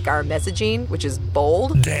coffee like our messaging, which is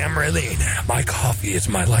bold? Damn, Raylene. My coffee is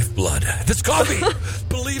my lifeblood. This coffee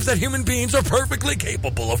believes that human beings are perfectly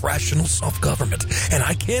capable of rational self-government, and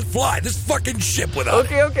I can't fly this fucking ship without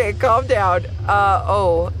it. Okay, calm down.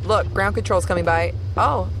 Look, ground control's coming by.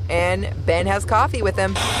 Oh, and Ben has coffee with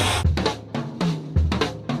him.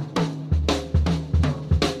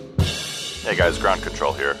 Hey guys, Ground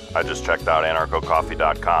Control here. I just checked out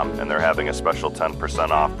anarchocoffee.com and they're having a special 10%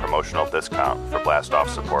 off promotional discount for Blast Off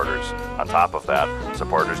supporters. On top of that,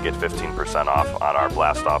 supporters get 15% off on our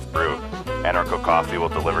Blast Off brew. Anarcho Coffee will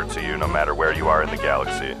deliver to you no matter where you are in the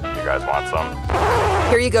galaxy. You guys want some?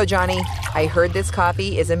 Here you go, Johnny. I heard this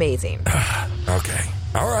coffee is amazing. Okay.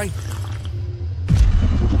 All right.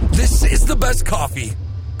 This is the best coffee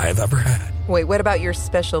I've ever had. Wait, what about your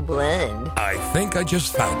special blend? I think I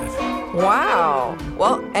just found it. Wow.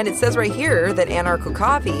 Well, and it says right here that Anarcho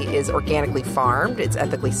Coffee is organically farmed, it's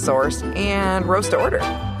ethically sourced, and roast to order.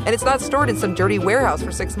 And it's not stored in some dirty warehouse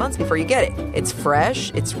for 6 months before you get it. It's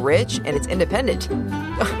fresh, it's rich, and it's independent.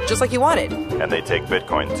 Just like you wanted. And they take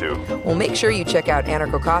Bitcoin too. Well, make sure you check out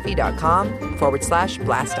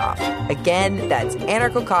anarchocoffee.com/blastoff. Again, that's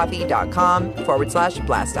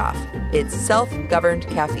anarchocoffee.com/blastoff. It's self-governed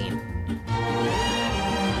caffeine.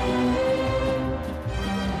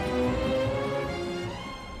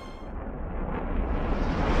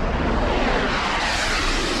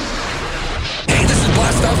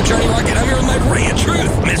 with Johnny Rocket. I'm here with my ray of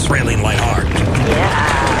truth, Miss Raylene Lightheart.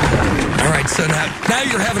 Yeah. All right, so now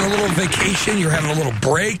you're having a little vacation. You're having a little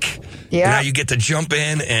break. Yeah. Now you get to jump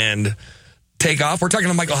in and take off. We're talking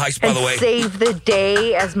to Michael Heist, by and the way. Save the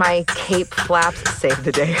day as my cape flaps. Save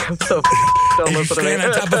the day. I'm so don't you listen to me.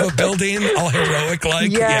 stand on top of a building, all heroic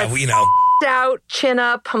like. Yes. Yeah, we know. Out, chin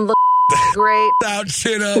up. I'm looking great. Out,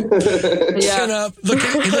 chin up, chin up.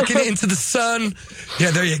 Looking into the sun. Yeah,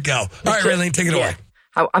 there you go. All right, Raylene, take it away.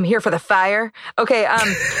 I'm here for the fire. Okay,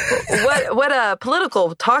 what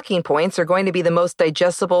political talking points are going to be the most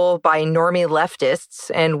digestible by normie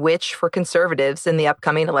leftists and which for conservatives in the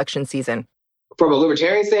upcoming election season? From a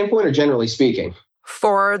libertarian standpoint or generally speaking?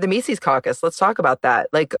 For the Mises Caucus, let's talk about that.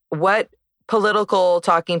 Like, what political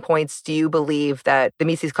talking points do you believe that the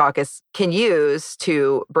Mises Caucus can use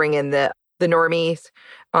to bring in the normies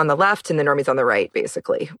on the left and the normies on the right,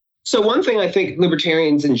 basically? So one thing I think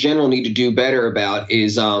libertarians in general need to do better about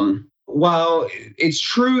is, while it's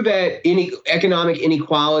true that economic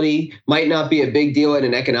inequality might not be a big deal in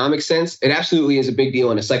an economic sense, it absolutely is a big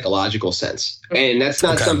deal in a psychological sense. And that's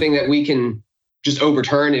not something that we can just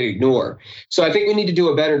overturn and ignore. So I think we need to do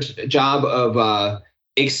a better job of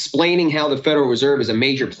explaining how the Federal Reserve is a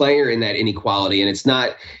major player in that inequality, and it's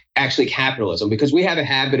not actually capitalism, because we have a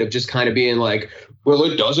habit of just kind of being like, well,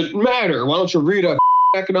 it doesn't matter. Why don't you read a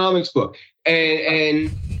economics book? And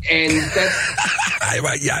that's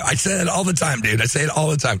I say it all the time, dude. I say it all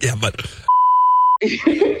the time. Yeah, but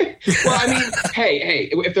well, I mean, hey,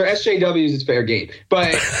 if they're SJWs, it's fair game.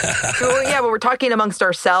 But when we're talking amongst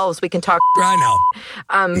ourselves, we can talk. I know.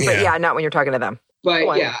 But yeah, not when you're talking to them.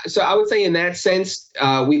 But yeah, so I would say in that sense,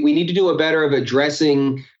 we need to do a better of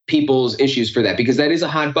addressing people's issues for that, because that is a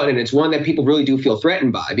hot button. It's one that people really do feel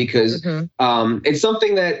threatened by, because it's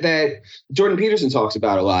something that Jordan Peterson talks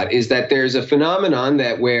about a lot, is that there's a phenomenon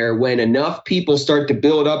that where when enough people start to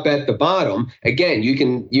build up at the bottom, again, you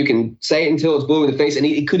can say it until it's blue in the face, and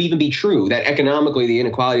it could even be true that economically the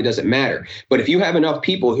inequality doesn't matter. But if you have enough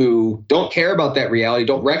people who don't care about that reality,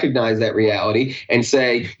 don't recognize that reality, and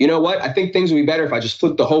say, you know what, I think things would be better if I just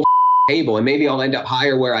flip the whole table and maybe I'll end up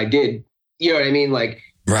higher where I did. You know what I mean? Like,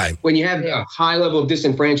 right. When you have a high level of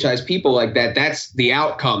disenfranchised people like that, that's the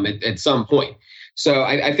outcome at some point. So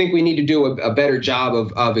I think we need to do a better job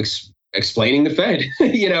of explaining the Fed,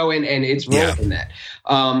 and its role in that.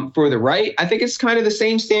 For the right, I think it's kind of the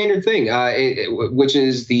same standard thing, which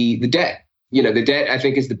is the debt. The debt, I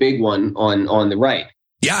think, is the big one on the right.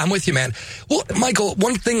 Yeah, I'm with you, man. Well, Michael,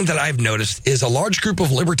 one thing that I've noticed is a large group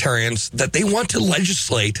of libertarians that they want to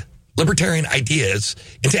legislate libertarian ideas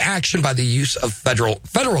into action by the use of federal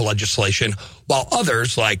legislation, while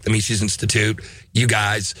others like the Mises Institute, you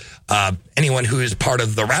guys, anyone who is part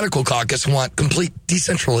of the Radical Caucus, want complete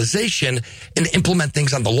decentralization and implement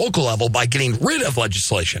things on the local level by getting rid of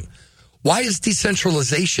legislation. Why is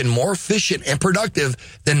decentralization more efficient and productive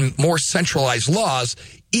than more centralized laws,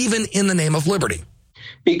 even in the name of liberty?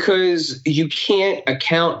 Because you can't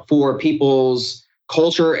account for people's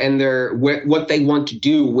culture and what they want to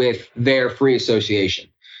do with their free association.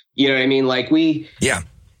 You know what I mean? Like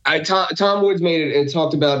Tom Woods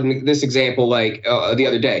talked about in this example, like the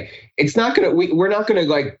other day. It's not we're not gonna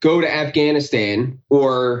like go to Afghanistan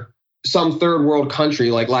or some third world country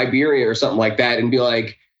like Liberia or something like that and be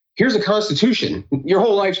like, here's a constitution. Your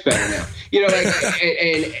whole life's better now.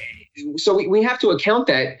 And so we have to account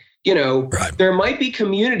that, right. There might be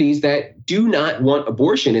communities that do not want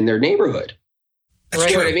abortion in their neighborhood. That's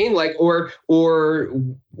you know true. what I mean? Like, or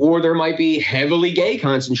there might be heavily gay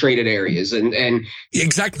concentrated areas, and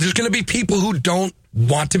exactly. There's going to be people who don't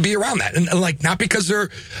want to be around that, and like not because they're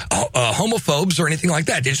homophobes or anything like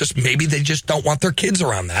that. It's just maybe they just don't want their kids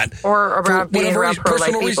around that, or around being around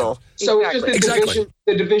pro-life people. So it's just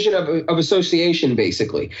the division of association,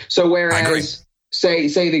 basically. So whereas say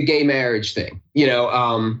the gay marriage thing,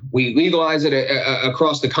 we legalize it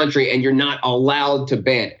across the country, and you're not allowed to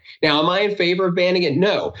ban it. Now, am I in favor of banning it?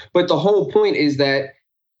 No. But the whole point is that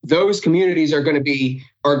those communities are going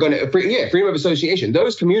to freedom of association.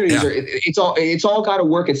 Those communities it's all got to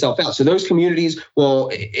work itself out. So those communities,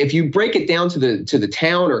 well, if you break it down to the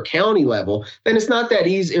town or county level, then it's not that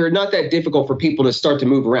easy or not that difficult for people to start to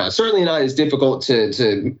move around. Certainly not as difficult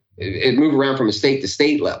to move around from a state to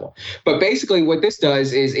state level. But basically what this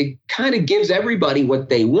does is it kind of gives everybody what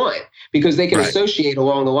they want, because they can associate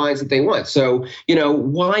along the lines that they want. So,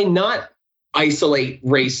 why not isolate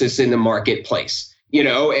racists in the marketplace?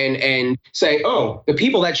 And say, oh, the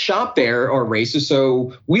people that shop there are racist,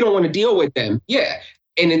 so we don't want to deal with them. Yeah.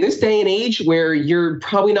 And in this day and age where you're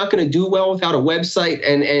probably not going to do well without a website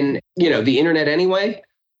and the internet anyway,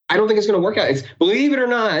 I don't think it's going to work out. Believe it or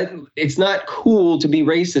not, it's not cool to be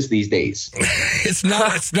racist these days. It's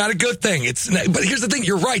not a good thing. But here's the thing.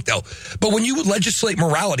 You're right, though. But when you legislate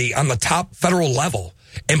morality on the top federal level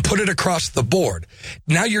and put it across the board,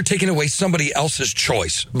 now you're taking away somebody else's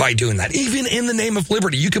choice by doing that. Even in the name of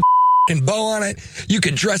liberty, you could bow on it. You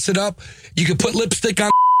could dress it up. You could put lipstick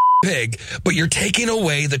on pig, but you're taking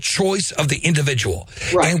away the choice of the individual.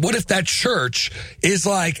 Right. And what if that church is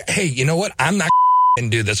like, hey, you know what? I'm not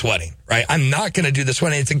going to do this wedding, right? I'm not going to do this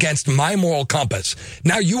wedding. It's against my moral compass.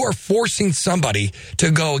 Now you are forcing somebody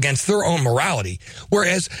to go against their own morality.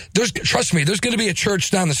 Whereas, trust me, there's going to be a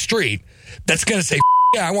church down the street that's going to say,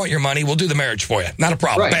 yeah, I want your money. We'll do the marriage for you. Not a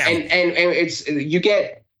problem. Right. Bam. And it's, you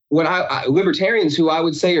get what libertarians who I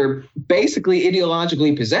would say are basically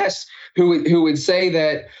ideologically possessed, who would say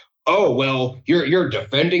that, oh, well, you're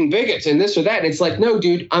defending bigots and this or that. And it's like, no,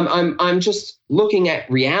 dude, I'm just looking at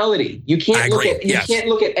reality. You can't can't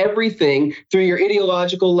look at everything through your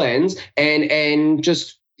ideological lens and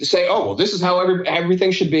just say, oh, well, this is how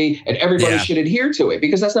everything should be and everybody should adhere to it,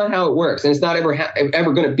 because that's not how it works. And it's not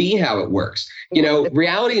ever going to be how it works. You know,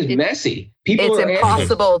 reality is messy. It's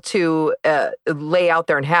impossible to lay out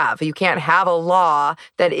there and have. You can't have a law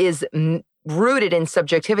that is rooted in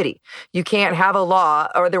subjectivity. You can't have a law,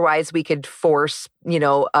 or otherwise we could force,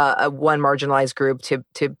 a one marginalized group to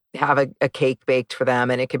have a cake baked for them,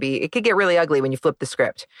 and it could get really ugly when you flip the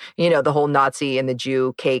script. The whole Nazi and the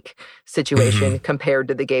Jew cake situation compared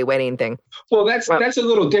to the gay wedding thing. Well, that's a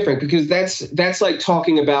little different, because that's like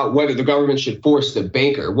talking about whether the government should force the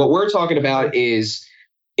baker. What we're talking about is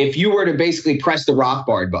if you were to basically press the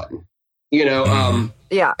Rothbard button,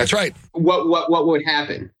 yeah, that's right. What would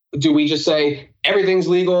happen? Do we just say everything's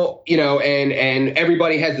legal, and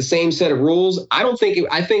everybody has the same set of rules? I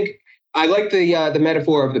think I like the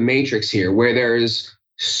metaphor of the Matrix here, where there's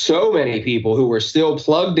so many people who are still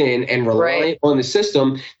plugged in and reliant on the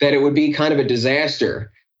system that it would be kind of a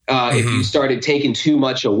disaster if you started taking too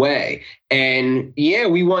much away. And yeah,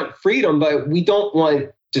 we want freedom, but we don't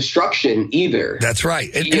want destruction either. That's right.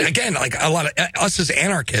 And again, like a lot of us as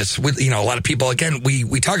anarchists, with a lot of people, again,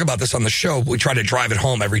 we talk about this on the show. We try to drive it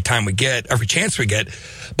home every chance we get,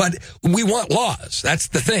 but we want laws. That's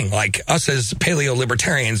the thing. Like us as paleo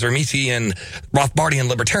libertarians or Misesian Rothbardian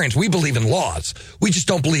libertarians, we believe in laws. We just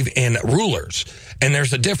don't believe in rulers. And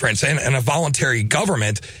there's a difference. And a voluntary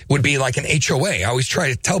government would be like an HOA. I always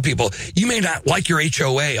try to tell people, you may not like your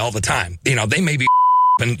HOA all the time. They may be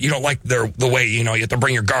and you don't like the way, you have to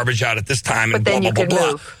bring your garbage out at this time and blah, blah, blah,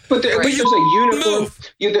 blah. But there's a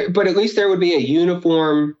uniform, but at least there would be a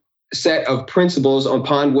uniform set of principles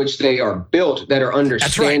upon which they are built that are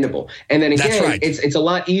understandable. Right. And then again, it's a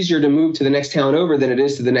lot easier to move to the next town over than it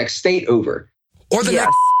is to the next state over. Or the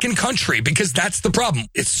next country, because that's the problem.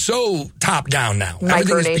 It's so top down now.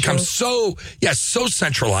 Everything has become so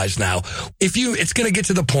centralized now. It's going to get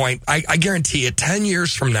to the point, I guarantee it, 10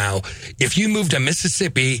 years from now, if you move to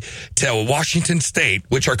Mississippi, to Washington State,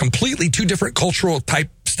 which are completely two different cultural type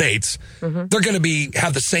states, they're going to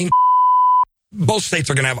have the same. Both states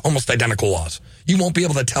are going to have almost identical laws. You won't be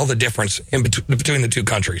able to tell the difference between the two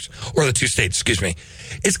countries, or the two states, excuse me.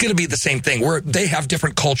 It's going to be the same thing, where they have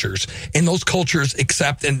different cultures, and those cultures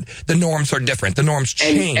accept, and the norms are different. The norms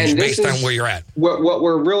change based on where you're at. What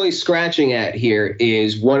we're really scratching at here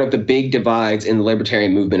is one of the big divides in the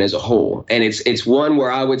libertarian movement as a whole. And it's one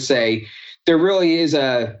where I would say there really is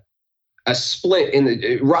a split in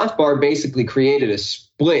the Rothbard basically created a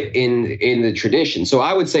split in the tradition. So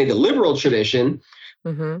I would say the liberal tradition,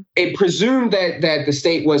 it presumed that the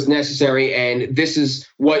state was necessary and this is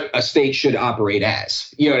what a state should operate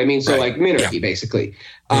as. You know what I mean? So like monarchy, basically.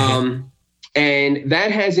 And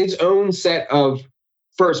that has its own set of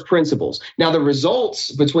first principles. Now, the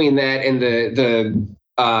results between that and the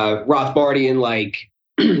Rothbardian, like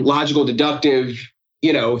logical deductive,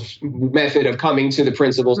 method of coming to the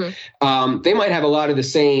principles, they might have a lot of the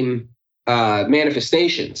same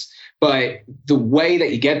manifestations, but the way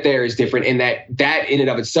that you get there is different, and that in and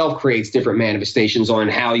of itself creates different manifestations on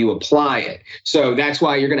how you apply it. So that's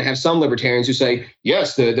why you're going to have some libertarians who say,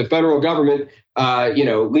 yes, the federal government,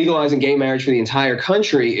 legalizing gay marriage for the entire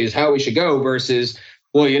country is how we should go, versus,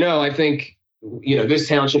 well, I think this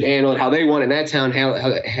town should handle it how they want, and that town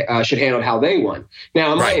should handle it how they want.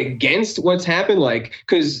 Now, am I against what's happened? Like,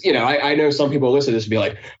 because, I know some people listen to this and be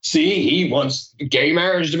like, see, he wants gay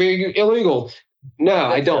marriage to be illegal. No,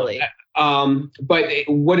 I don't. Really. But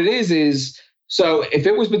what it is, so if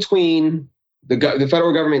it was between the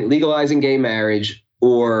federal government legalizing gay marriage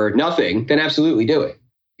or nothing, then absolutely do it.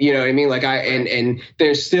 You know what I mean? Like and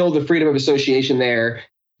there's still the freedom of association there.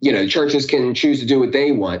 churches can choose to do what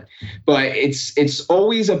they want, but it's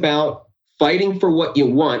always about fighting for what you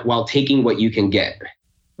want while taking what you can get.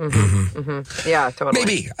 Mm-hmm. Mm-hmm. Yeah,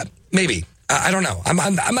 totally. Maybe. I don't know. I'm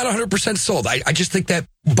not 100% sold. I just think that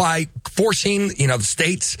by forcing, the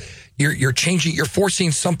states, you're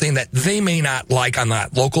forcing something that they may not like on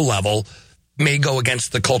that local level, may go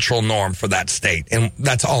against the cultural norm for that state. And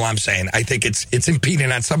that's all I'm saying. I think it's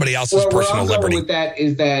impeding on somebody else's personal liberty. With that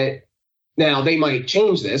is that now they might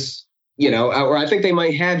change this, or I think they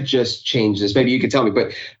might have just changed this. Maybe you could tell me,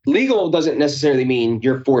 but legal doesn't necessarily mean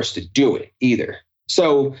you're forced to do it either.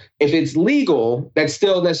 So if it's legal, that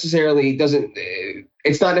still necessarily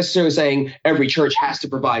it's not necessarily saying every church has to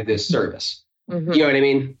provide this service. Mm-hmm. You know what I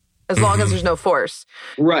mean? As long as there's no force.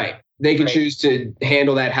 Right. They can choose to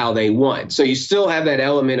handle that how they want. So you still have that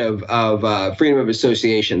element of freedom of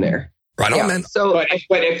association there. Right on, man. So, but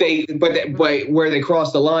where they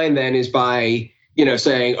cross the line then is by,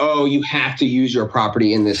 saying, oh, you have to use your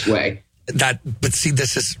property in this way. But see,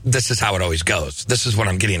 this is how it always goes. This is what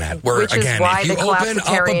I'm getting at. Where Which again, is why if you the open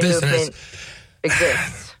up a business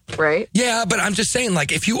exists, right? Yeah, but I'm just saying,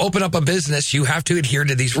 like, if you open up a business, you have to adhere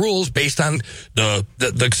to these rules based on the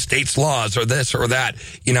state's laws or this or that.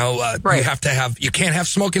 Right. You can't have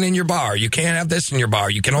smoking in your bar. You can't have this in your bar.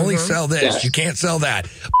 You can only sell this. Yes. You can't sell that.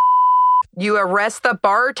 You arrest the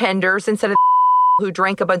bartenders instead of who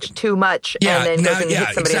drank a bunch too much and then goes and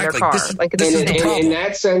hits somebody in their car. This is the problem. In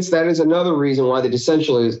that sense, that is another reason why the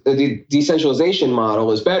decentralization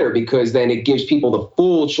model is better, because then it gives people the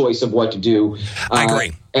full choice of what to do. I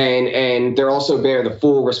agree. And they're also bear the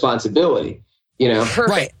full responsibility.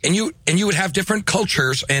 Right. And you would have different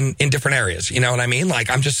cultures in different areas. You know what I mean? Like,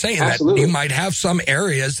 I'm just saying Absolutely. that you might have some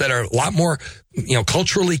areas that are a lot more,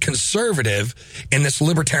 culturally conservative in this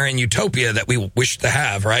libertarian utopia that we wish to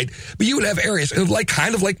have, right? But you would have areas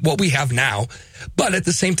kind of like what we have now, but at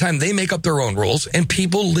the same time, they make up their own rules and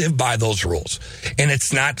people live by those rules. And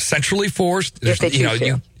it's not centrally forced. If they choose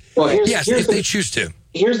to. If they choose to.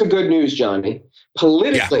 Here's the good news, Johnny.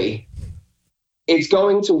 Politically, it's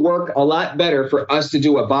going to work a lot better for us to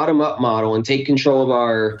do a bottom-up model and take control of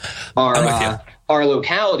our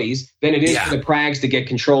localities than it is for the Prags to get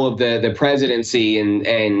control of the presidency and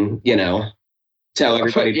tell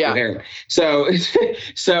everybody to do their. So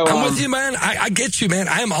I'm with you, man. I get you, man.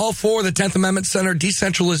 I am all for the 10th Amendment Center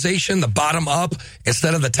decentralization, the bottom up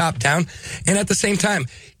instead of the top down. And at the same time,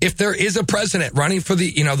 if there is a president running for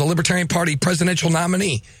the Libertarian Party presidential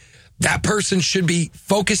nominee, that person should be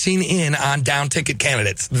focusing in on down ticket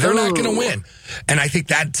candidates. They're not going to win. And I think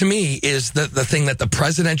that, to me, is the thing that the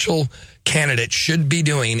presidential candidate should be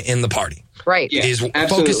doing in the party. Right. Is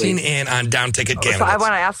focusing in on down ticket candidates. So I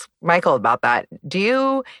want to ask Michael about that. Do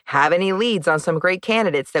you have any leads on some great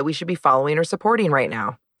candidates that we should be following or supporting right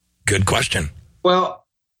now? Good question. Well,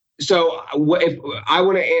 so if I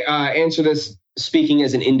want to answer this speaking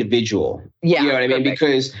as an individual. Yeah. You know what I mean?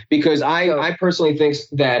 Because I personally think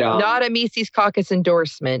that... not a Mises Caucus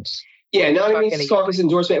endorsement. Yeah, not a Mises Caucus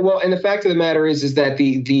endorsement. Well, and the fact of the matter is that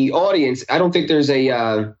the audience, I don't think there's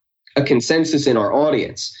a consensus in our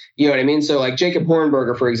audience. You know what I mean? So like Jacob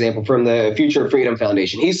Hornberger, for example, from the Future of Freedom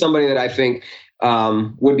Foundation, he's somebody that I think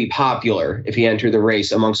would be popular if he entered the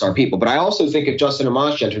race amongst our people. But I also think if Justin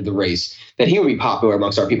Amash entered the race, that he would be popular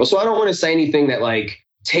amongst our people. So I don't want to say anything that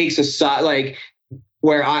takes a side,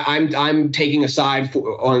 where I'm taking a side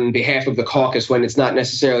on behalf of the caucus when it's not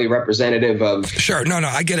necessarily representative of... Sure. No,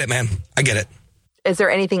 I get it, man. I get it. Is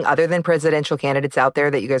there anything other than presidential candidates out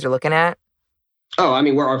there that you guys are looking at? Oh, I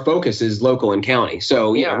mean, where our focus is local and county.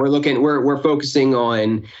 So, we're focusing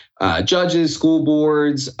on judges, school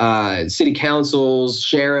boards, city councils,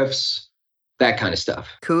 sheriffs, that kind of stuff.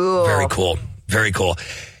 Cool. Very cool. Very cool.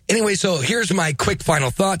 Anyway, so here's my quick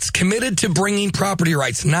final thoughts. Committed to bringing property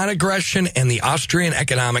rights, non-aggression, and the Austrian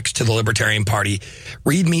economics to the Libertarian Party.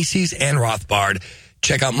 Read Mises and Rothbard.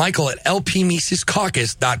 Check out Michael at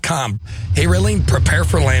lpmisescaucus.com. Hey, Raylene, prepare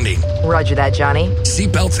for landing. Roger that, Johnny.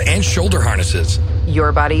 Seatbelts and shoulder harnesses.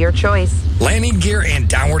 Your body, your choice. Landing gear and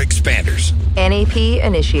downward expanders. NAP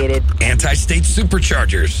initiated. Anti-state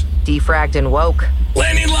superchargers. Defragged and woke.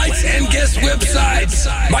 Landing lights and guest websites.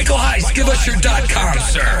 Michael Heiss, give us your .com,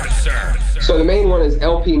 sir. So the main one is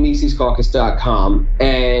lpmisescaucus.com,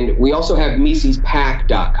 and we also have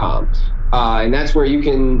misespac.com. And that's where you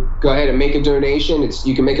can go ahead and make a donation.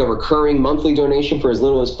 You can make a recurring monthly donation for as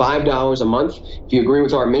little as $5 a month. If you agree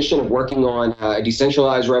with our mission of working on a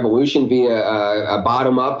decentralized revolution via a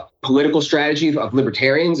bottom-up political strategy of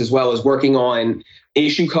libertarians, as well as working on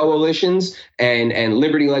issue coalitions and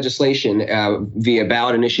liberty legislation via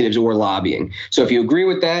ballot initiatives or lobbying. So if you agree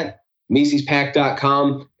with that,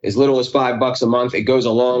 misespac.com, as little as $5 a month. It goes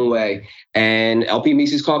a long way. And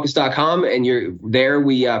LPMisesCaucus.com, and you're there.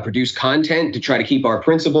 We produce content to try to keep our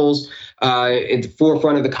principles at the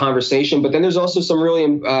forefront of the conversation. But then there's also some really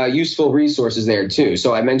useful resources there too.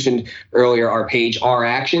 So I mentioned earlier our page, Our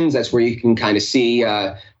Actions. That's where you can kind of see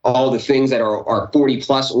all the things that our 40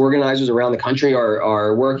 plus organizers around the country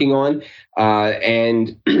are working on.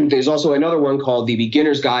 And there's also another one called The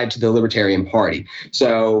Beginner's Guide to the Libertarian Party.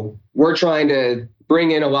 So we're trying to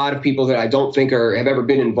bring in a lot of people that I don't think have ever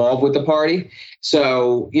been involved with the party.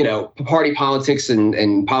 So, you know, party politics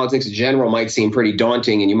and politics in general might seem pretty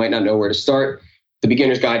daunting and you might not know where to start. The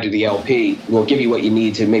Beginner's Guide to the LP will give you what you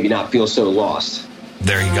need to maybe not feel so lost.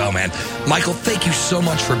 There you go, man. Michael, thank you so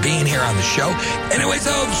much for being here on the show. Anyways,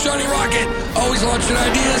 Johnny Rocket, always launching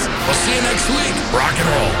ideas. We'll see you next week. Rock and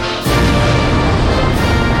roll.